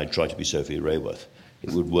more than I tried to be Sophie Rayworth.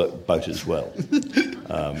 It would work about as well.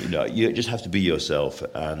 You just have to be yourself.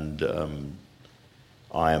 And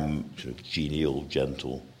I am sort of genial,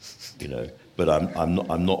 gentle, but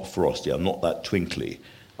I'm not Frosty. I'm not that twinkly.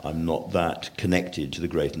 I'm not that connected to the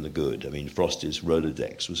great and the good. I mean, Frosty's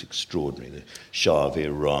Rolodex was extraordinary. The Shah of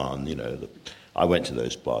Iran, I went to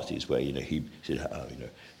those parties where, he said,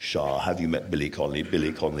 Shah, have you met Billy Connolly?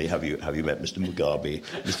 Billy Connolly, have you met Mr. Mugabe?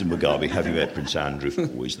 Mr. Mugabe, have you met Prince Andrew?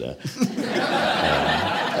 Always there.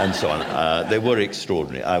 And so on. They were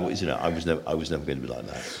extraordinary. I was never going to be like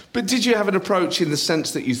that. But did you have an approach in the sense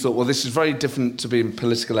that you thought, well, this is very different to being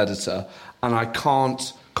political editor, and I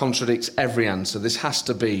can't contradict every answer. This has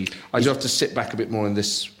to be, I do have to sit back a bit more in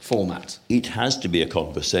this format. It has to be a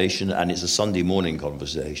conversation, and it's a Sunday morning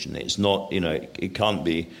conversation. It's not, it can't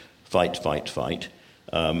be fight.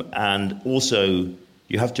 And also,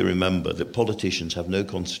 you have to remember that politicians have no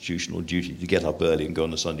constitutional duty to get up early and go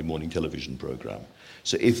on a Sunday morning television programme.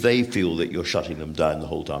 So if they feel that you're shutting them down the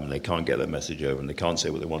whole time and they can't get their message over and they can't say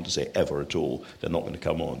what they want to say ever at all, they're not going to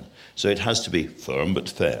come on. So it has to be firm but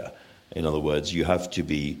fair. In other words, you have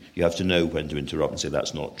to know when to interrupt and say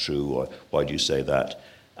that's not true, or why do you say that?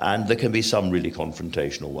 And there can be some really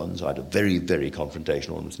confrontational ones. I had a very, very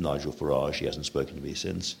confrontational one with Nigel Farage. He hasn't spoken to me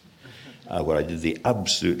since, where I did the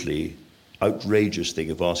absolutely outrageous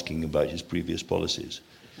thing of asking about his previous policies,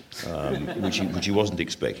 which he wasn't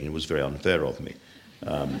expecting. It was very unfair of me.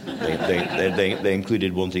 They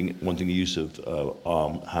included wanting the use of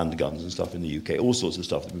armed handguns and stuff in the UK, all sorts of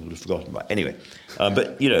stuff that people have forgotten about. Anyway,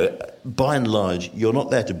 but by and large, you're not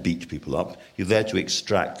there to beat people up. You're there to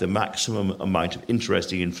extract the maximum amount of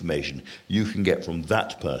interesting information you can get from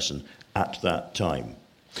that person at that time.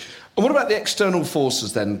 And what about the external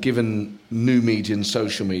forces then, given new media and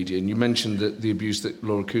social media? And you mentioned the abuse that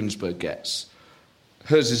Laura Kuenssberg gets.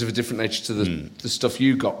 Hers is of a different nature to the stuff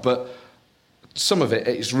you got, but some of it,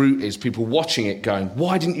 its root is people watching it going,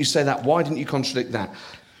 why didn't you say that? Why didn't you contradict that?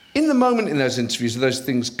 In the moment in those interviews, are those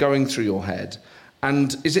things going through your head?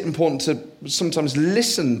 And is it important to sometimes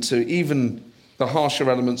listen to even the harsher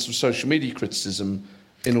elements of social media criticism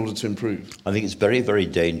in order to improve? I think it's very, very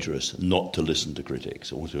dangerous not to listen to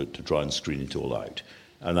critics or to try and screen it all out.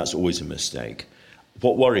 And that's always a mistake.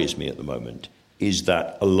 What worries me at the moment is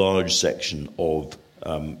that a large section of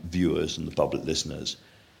viewers and the public listeners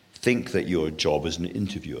think that your job as an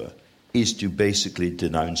interviewer is to basically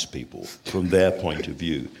denounce people from their point of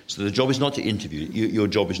view. So the job is not to interview. Your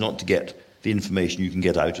job is not to get the information you can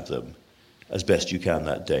get out of them as best you can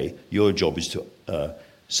that day. Your job is to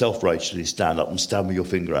self-righteously stand up and stab your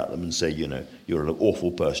finger at them and say, you're an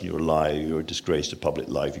awful person, you're a liar, you're a disgrace to public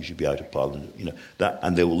life, you should be out of Parliament,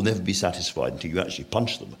 and they will never be satisfied until you actually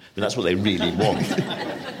punch them. And that's what they really want.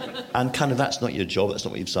 And kind of that's not your job, that's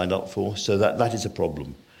not what you've signed up for, so that is a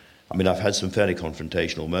problem. I mean, I've had some fairly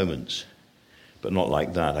confrontational moments, but not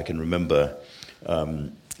like that. I can remember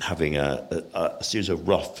having a series of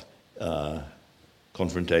rough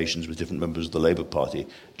confrontations with different members of the Labour Party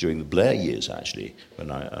during the Blair years, actually. And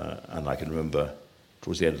I can remember,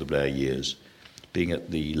 towards the end of the Blair years, being at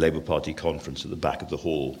the Labour Party conference at the back of the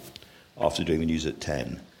hall after doing the news at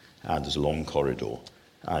 10, and there's a long corridor,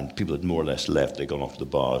 and people had more or less left. They'd gone off to the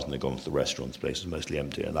bars and they'd gone to the restaurants. The place was mostly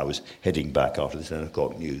empty, and I was heading back after the 10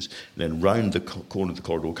 o'clock news. And then round the corner of the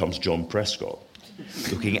corridor comes John Prescott,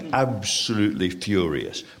 looking absolutely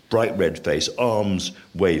furious, bright red face, arms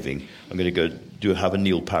waving. I'm going to go have a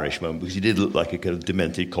Neil Parish moment, because he did look like a kind of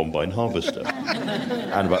demented combine harvester.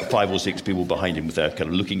 And about 5 or 6 people behind him with their kind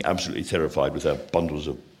of looking absolutely terrified with their bundles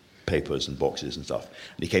of papers and boxes and stuff.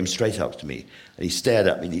 And he came straight up to me and he stared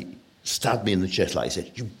at me and he stabbed me in the chest like he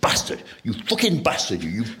said, "You bastard, you fucking bastard,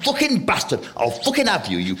 you fucking bastard, I'll fucking have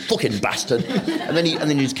you, you fucking bastard." And then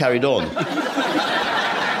he just carried on.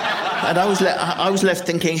 And I was left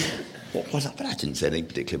thinking, what was that? But I didn't say anything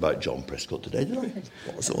particularly about John Prescott today, did I?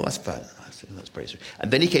 What was all? That's bad. That's very strange. And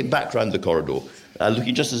then he came back round the corridor,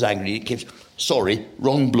 looking just as angry. He came, "Sorry,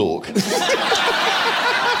 wrong bloke."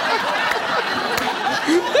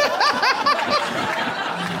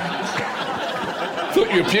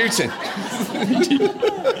 Thought you were Putin.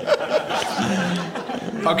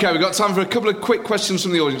 Okay, we've got time for a couple of quick questions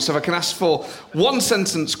from the audience. So if I can ask for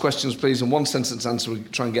one-sentence questions, please, and one-sentence answer, we'll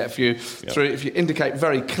try and get a few through. If you indicate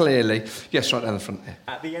very clearly. Yes, right down the front here.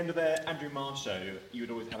 At the end of the Andrew Marr show, you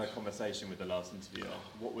would always have a conversation with the last interviewer.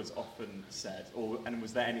 What was often said? And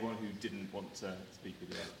was there anyone who didn't want to speak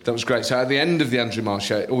with you? That was great. So at the end of the Andrew Marr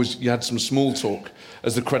show, you had some small talk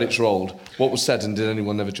as the credits rolled. What was said, and did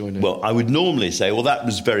anyone never join in? Well, I would normally say, well, that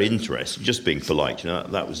was very interesting, just being polite,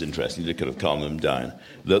 that was interesting to kind of calm them down.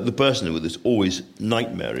 The person who was always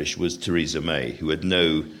nightmarish was Theresa May, who had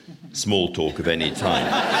no small talk of any time.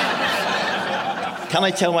 Have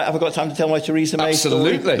I got time to tell my Theresa May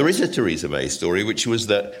story? Absolutely. There is a Theresa May story, which was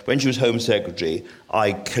that when she was Home Secretary,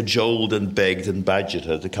 I cajoled and begged and badgered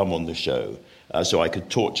her to come on the show so I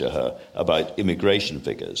could torture her about immigration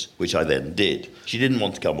figures, which I then did. She didn't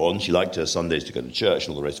want to come on. She liked her Sundays to go to church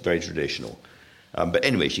and all the rest, very traditional. But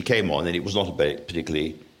anyway, she came on, and it was not a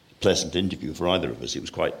particularly pleasant interview for either of us. It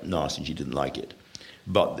was quite nasty, and she didn't like it.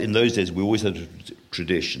 But in those days, we always had a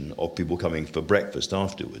tradition of people coming for breakfast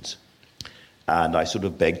afterwards. And I sort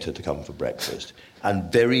of begged her to come for breakfast.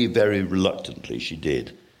 And very, very reluctantly she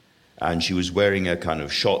did. And she was wearing a kind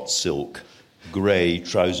of shot silk, grey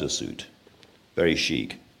trouser suit, very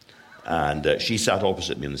chic. And she sat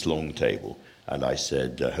opposite me on this long table. And I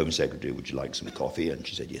said, "Home Secretary, would you like some coffee?" And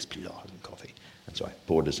she said, "Yes, please, I'll have some coffee." And so I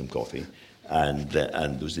poured her some coffee. And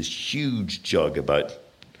there was this huge jug about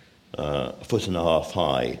a foot and a half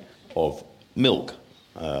high of milk.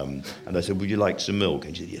 And I said, "Would you like some milk?"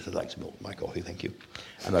 And she said, "Yes, I'd like some milk. My coffee, thank you."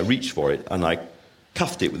 And I reached for it, and I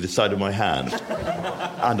cuffed it with the side of my hand.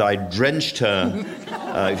 And I drenched her,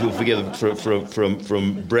 if you'll forgive,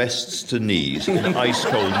 from breasts to knees in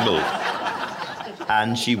ice-cold milk.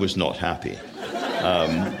 And she was not happy.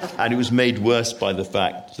 And it was made worse by the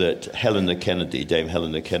fact that Dame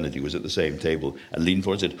Helena Kennedy, was at the same table and leaned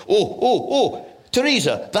forward and said, Oh,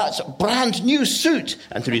 Theresa, that's a brand new suit.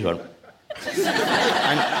 And Theresa went,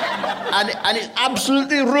 and it's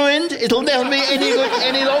absolutely ruined. It'll never be any good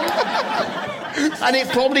any longer. And it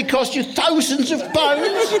probably cost you thousands of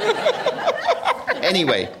pounds.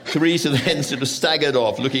 Anyway, Theresa then sort of staggered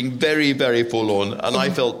off, looking very, very forlorn, and I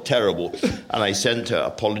felt terrible. And I sent her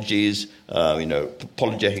apologies,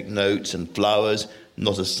 apologetic notes and flowers.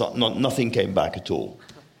 Nothing came back at all.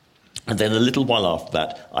 And then a little while after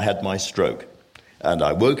that, I had my stroke. And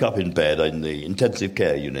I woke up in bed in the intensive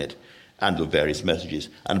care unit, and with various messages.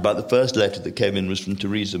 And about the first letter that came in was from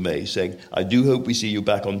Theresa May saying, "I do hope we see you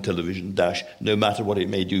back on television, no matter what it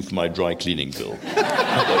may do for my dry cleaning bill."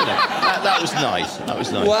 That was nice. That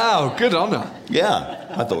was nice. Wow, good on her. Yeah,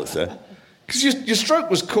 I thought so. Because your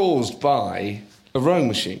stroke was caused by a rowing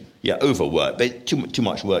machine. Yeah, overwork. But too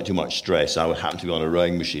much work, too much stress. I would happen to be on a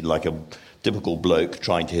rowing machine like a typical bloke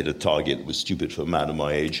trying to hit a target that was stupid for a man of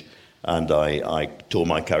my age. And I tore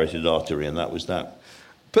my carotid artery, and that was that.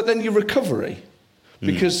 But then your recovery,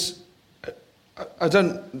 because I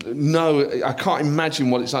don't know, I can't imagine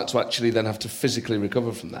what it's like to actually then have to physically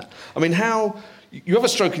recover from that. I mean, you have a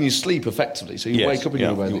stroke in your sleep, effectively, so you wake up and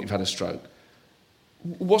you're aware that you've had a stroke.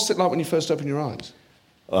 What's it like when you first open your eyes?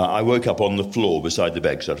 I woke up on the floor beside the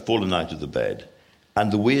bed because I'd fallen out of the bed.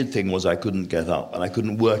 And the weird thing was I couldn't get up, and I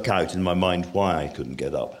couldn't work out in my mind why I couldn't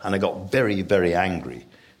get up. And I got very, very angry,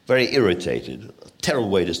 very irritated. A terrible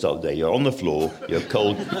way to start the day. You're on the floor, you're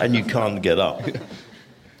cold, and you can't get up.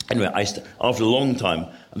 Anyway, after a long time,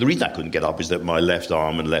 the reason I couldn't get up is that my left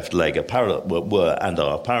arm and left leg were and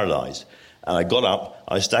are paralysed. And I got up,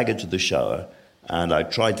 I staggered to the shower, and I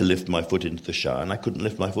tried to lift my foot into the shower, and I couldn't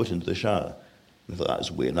lift my foot into the shower. I thought that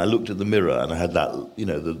was weird. And I looked at the mirror, and I had that,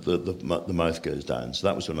 the mouth goes down. So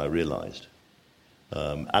that was when I realised.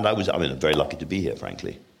 And I'm very lucky to be here,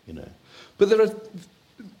 frankly, But there are,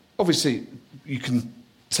 obviously, you can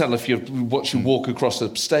tell if you watch you walk across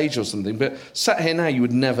a stage or something, but sat here now, you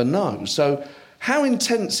would never know. So how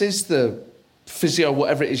intense is the physio,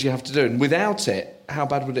 whatever it is you have to do? And without it, how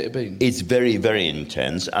bad would it have been? It's very, very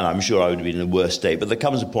intense, and I'm sure I would have been in a worse state. But there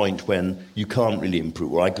comes a point when you can't really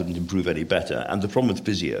improve, or I couldn't improve any better. And the problem with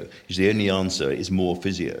physio is the only answer is more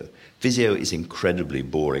physio. Physio is incredibly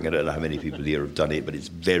boring. I don't know how many people here have done it, but it's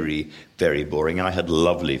very, very boring. I had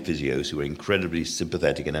lovely physios who were incredibly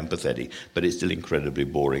sympathetic and empathetic, but it's still incredibly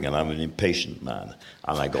boring, and I'm an impatient man,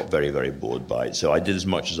 and I got very, very bored by it. So I did as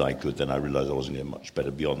much as I could, then I realised I wasn't getting much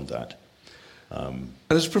better beyond that. And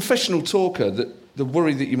as a professional talker, the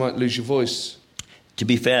worry that you might lose your voice. To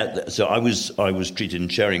be fair, so I was treated in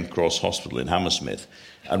Charing Cross Hospital in Hammersmith,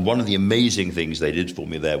 and one of the amazing things they did for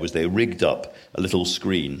me there was they rigged up a little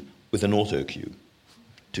screen with an auto cue,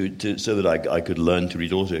 so that I could learn to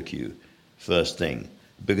read auto cue first thing,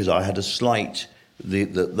 because I had a slight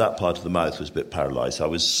that part of the mouth was a bit paralysed. I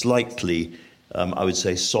was slightly, I would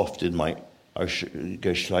say, soft in my. I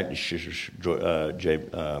go slightly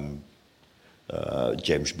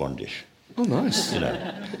James Bondish. Oh, nice.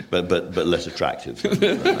 But less attractive.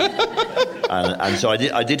 and so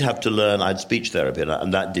I did have to learn. I had speech therapy,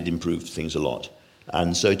 and that did improve things a lot.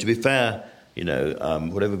 And so, to be fair,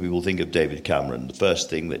 whatever people think of David Cameron, the first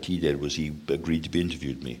thing that he did was he agreed to be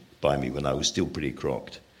interviewed by me when I was still pretty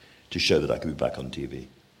crocked, to show that I could be back on TV.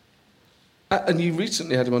 And you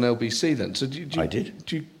recently had him on LBC then? So I did.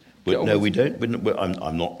 Do you no, we don't.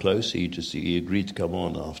 I'm not close. He agreed to come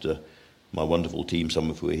on after my wonderful team, some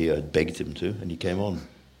of who were here, had begged him to, and he came on.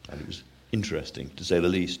 And it was interesting, to say the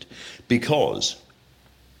least, because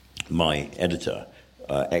my editor,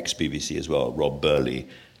 ex-BBC as well, Rob Burley,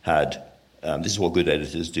 had, this is what good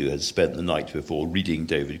editors do, had spent the night before reading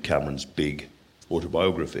David Cameron's big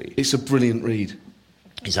autobiography. It's a brilliant read.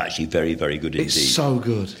 It's actually very, very good indeed. It's so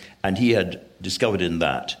good. And he had discovered in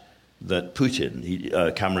that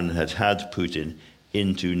Putin, Cameron had Putin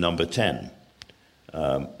into number 10.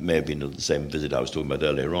 May have been the same visit I was talking about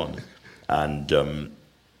earlier on, and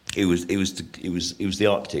it was the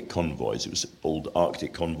Arctic convoys. It was old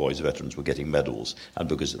Arctic convoys. Veterans were getting medals, and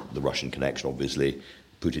because of the Russian connection, obviously,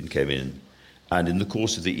 Putin came in, and in the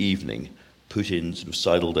course of the evening, Putin sort of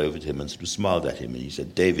sidled over to him and sort of smiled at him, and he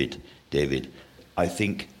said, "David,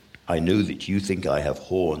 I know that you think I have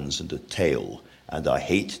horns and a tail, and I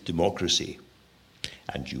hate democracy.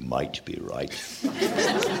 And you might be right."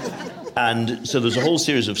 And so there's a whole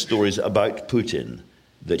series of stories about Putin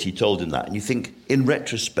that he told in that. And you think, in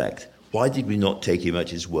retrospect, why did we not take him at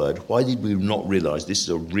his word? Why did we not realise this is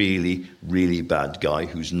a really, really bad guy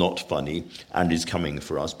who's not funny and is coming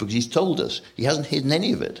for us? Because he's told us. He hasn't hidden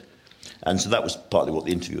any of it. And so that was partly what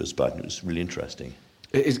the interview was about, and it was really interesting.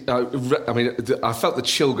 It is, I felt the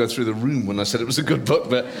chill go through the room when I said it was a good book,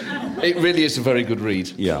 but it really is a very good read.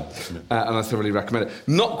 Yeah. And I thoroughly recommend it.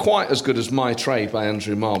 Not quite as good as My Trade by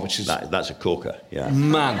Andrew Marr, which is... That's a corker, yeah.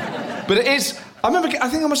 Man. But it is... I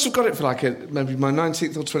think I must have got it for maybe my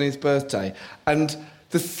 19th or 20th birthday. And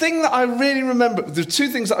the thing that I really remember... The two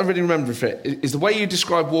things that I really remember of it is the way you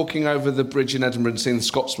describe walking over the bridge in Edinburgh and seeing the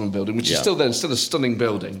Scotsman building, which is still there, still a stunning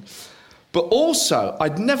building. But also,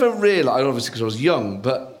 I'd never realised, obviously because I was young,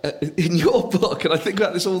 but in your book, and I think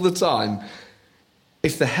about this all the time,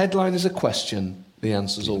 if the headline is a question, the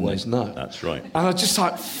answer's always no. That's right. And I just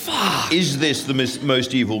like, fuck. Is this the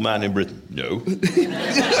most evil man in Britain? No.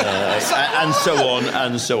 And so on,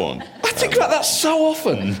 and so on. I think about that so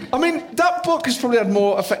often. I mean, that book has probably had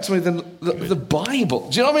more effect on me than the Bible.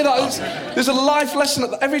 Do you know what I mean? There's a life lesson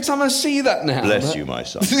every time I see that now. Bless you, my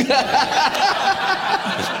son.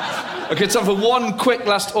 Okay, time for one quick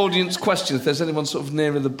last audience question. If there's anyone sort of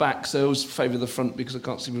nearer the back, so I always favour the front because I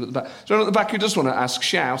can't see people at the back. Is there anyone at the back who does want to ask?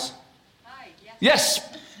 Shout. Hi, yes.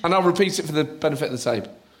 Yes! And I'll repeat it for the benefit of the tape.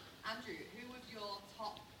 Andrew, who would your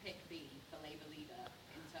top pick be for Labour leader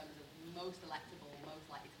in terms of most electable, most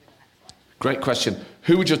likely to win the next election? Great question.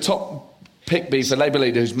 Who would your top pick be for Labour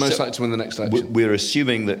leader who's most likely to win the next election? We're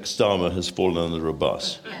assuming that Starmer has fallen under a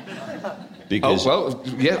bus. Yes. Because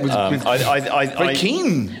very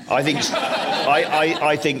keen. I think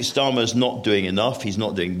Starmer's not doing enough. He's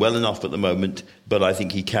not doing well enough at the moment, but I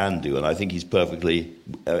think he can do, and I think he's perfectly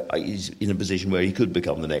he's in a position where he could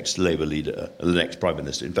become the next Labour leader, the next Prime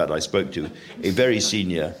Minister. In fact, I spoke to a very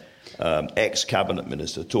senior ex-cabinet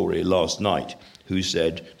minister, Tory, last night, who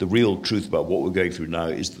said the real truth about what we're going through now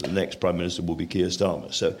is that the next Prime Minister will be Keir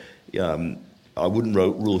Starmer. So I wouldn't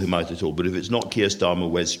rule him out at all, but if it's not Keir Starmer,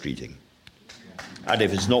 Wes Streeting. And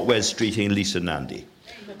if it's not Wes Streeting, Lisa Nandy.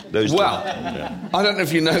 Those well, I don't know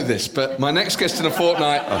if you know this, but my next guest in a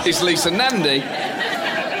fortnight is Lisa Nandy,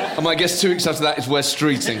 and my guest 2 weeks after that is Wes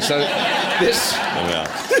Streeting. So this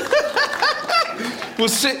will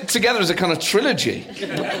sit together as a kind of trilogy.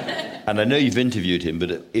 And I know you've interviewed him,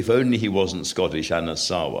 but if only he wasn't Scottish, Anna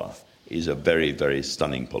Sarwar is a very, very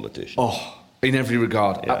stunning politician. Oh, in every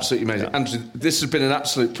regard, absolutely amazing. Yeah. Andrew, this has been an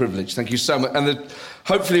absolute privilege. Thank you so much. And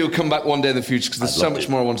hopefully you'll come back one day in the future, because there's so much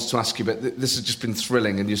more I wanted to ask you, but this has just been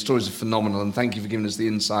thrilling, and your stories are phenomenal, and thank you for giving us the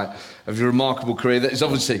insight of your remarkable career that is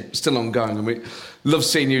obviously still ongoing, and we love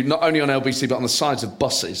seeing you not only on LBC but on the sides of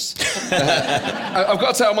buses. I've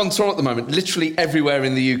got to tell you, I'm on tour at the moment, literally everywhere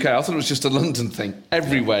in the UK. I thought it was just a London thing.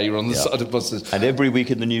 Everywhere you're on the side of buses. And every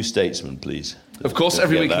week in the New Statesman, please. Of course,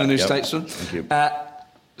 every week in the New Statesman. Thank you.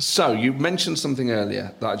 So, you mentioned something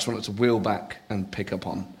earlier that I just wanted to wheel back and pick up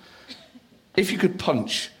on. If you could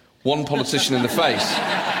punch one politician in the face,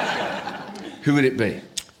 who would it be?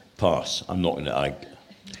 Pass. I'm not going to...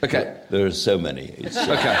 Okay. There are so many. It's,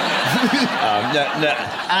 okay.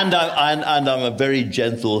 And I'm a very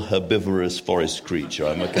gentle, herbivorous forest creature.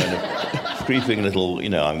 I'm a kind of creeping little...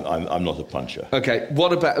 I'm not a puncher. Okay.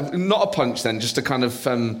 What about... Not a punch, then, just a kind of...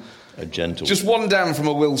 a gentle... Just one down from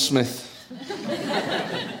a Will Smith...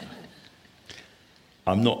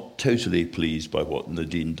 I'm not totally pleased by what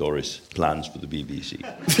Nadine Dorris plans for the BBC.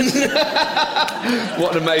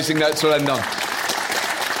 What an amazing note to end on.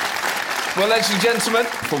 Well, ladies and gentlemen,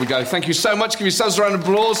 before we go, thank you so much. Give yourselves a round of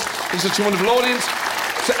applause. It's such a wonderful audience.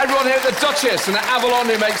 To everyone here at the Duchess and at Avalon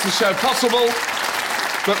who makes the show possible.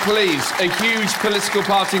 But please, a huge political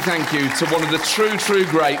party thank you to one of the true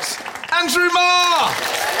greats, Andrew Marr!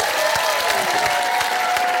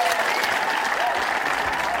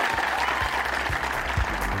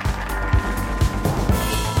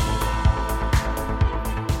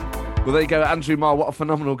 Well, there you go, Andrew Marr, what a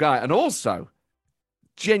phenomenal guy. And also,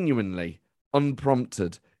 genuinely,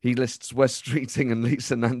 unprompted, he lists Wes Streeting and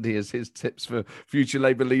Lisa Nandy as his tips for future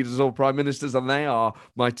Labour leaders or Prime Ministers, and they are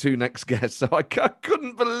my 2 next guests. So I could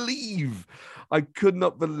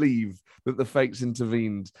not believe that the fakes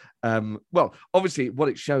intervened. Well, obviously, what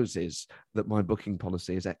it shows is that my booking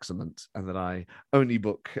policy is excellent and that I only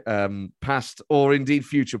book past or indeed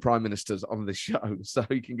future Prime Ministers on this show. So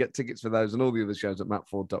you can get tickets for those and all the other shows at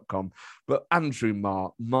mattford.com. But Andrew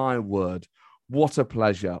Marr, my word, what a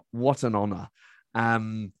pleasure, what an honour.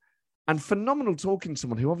 And phenomenal talking to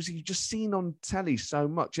someone who obviously you've just seen on telly so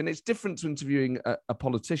much. And it's different to interviewing a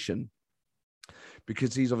politician,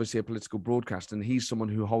 because he's obviously a political broadcaster and he's someone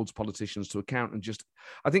who holds politicians to account. And just,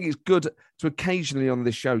 I think it's good to occasionally on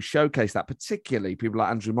this show showcase that, particularly people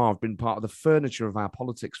like Andrew Marr have been part of the furniture of our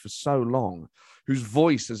politics for so long, whose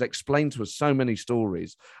voice has explained to us so many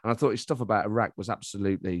stories. And I thought his stuff about Iraq was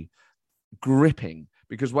absolutely gripping,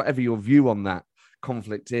 because whatever your view on that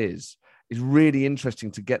conflict is really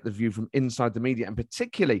interesting to get the view from inside the media, and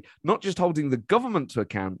particularly not just holding the government to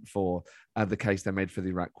account for the case they made for the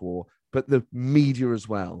Iraq war, but the media as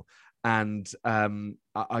well. And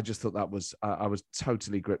I just thought that was, I was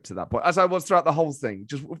totally gripped to that point, as I was throughout the whole thing.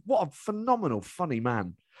 Just what a phenomenal, funny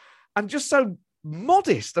man. And just so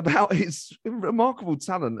modest about his remarkable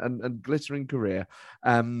talent and glittering career.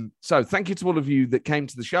 So thank you to all of you that came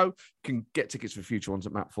to the show. You can get tickets for future ones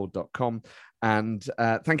at mattford.com. And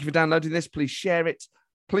thank you for downloading this. Please share it.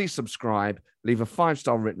 Please subscribe. Leave a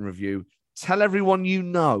 5-star written review. Tell everyone you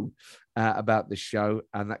know about this show.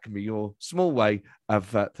 And that can be your small way of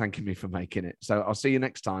thanking me for making it. So I'll see you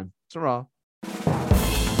next time. Ta-ra.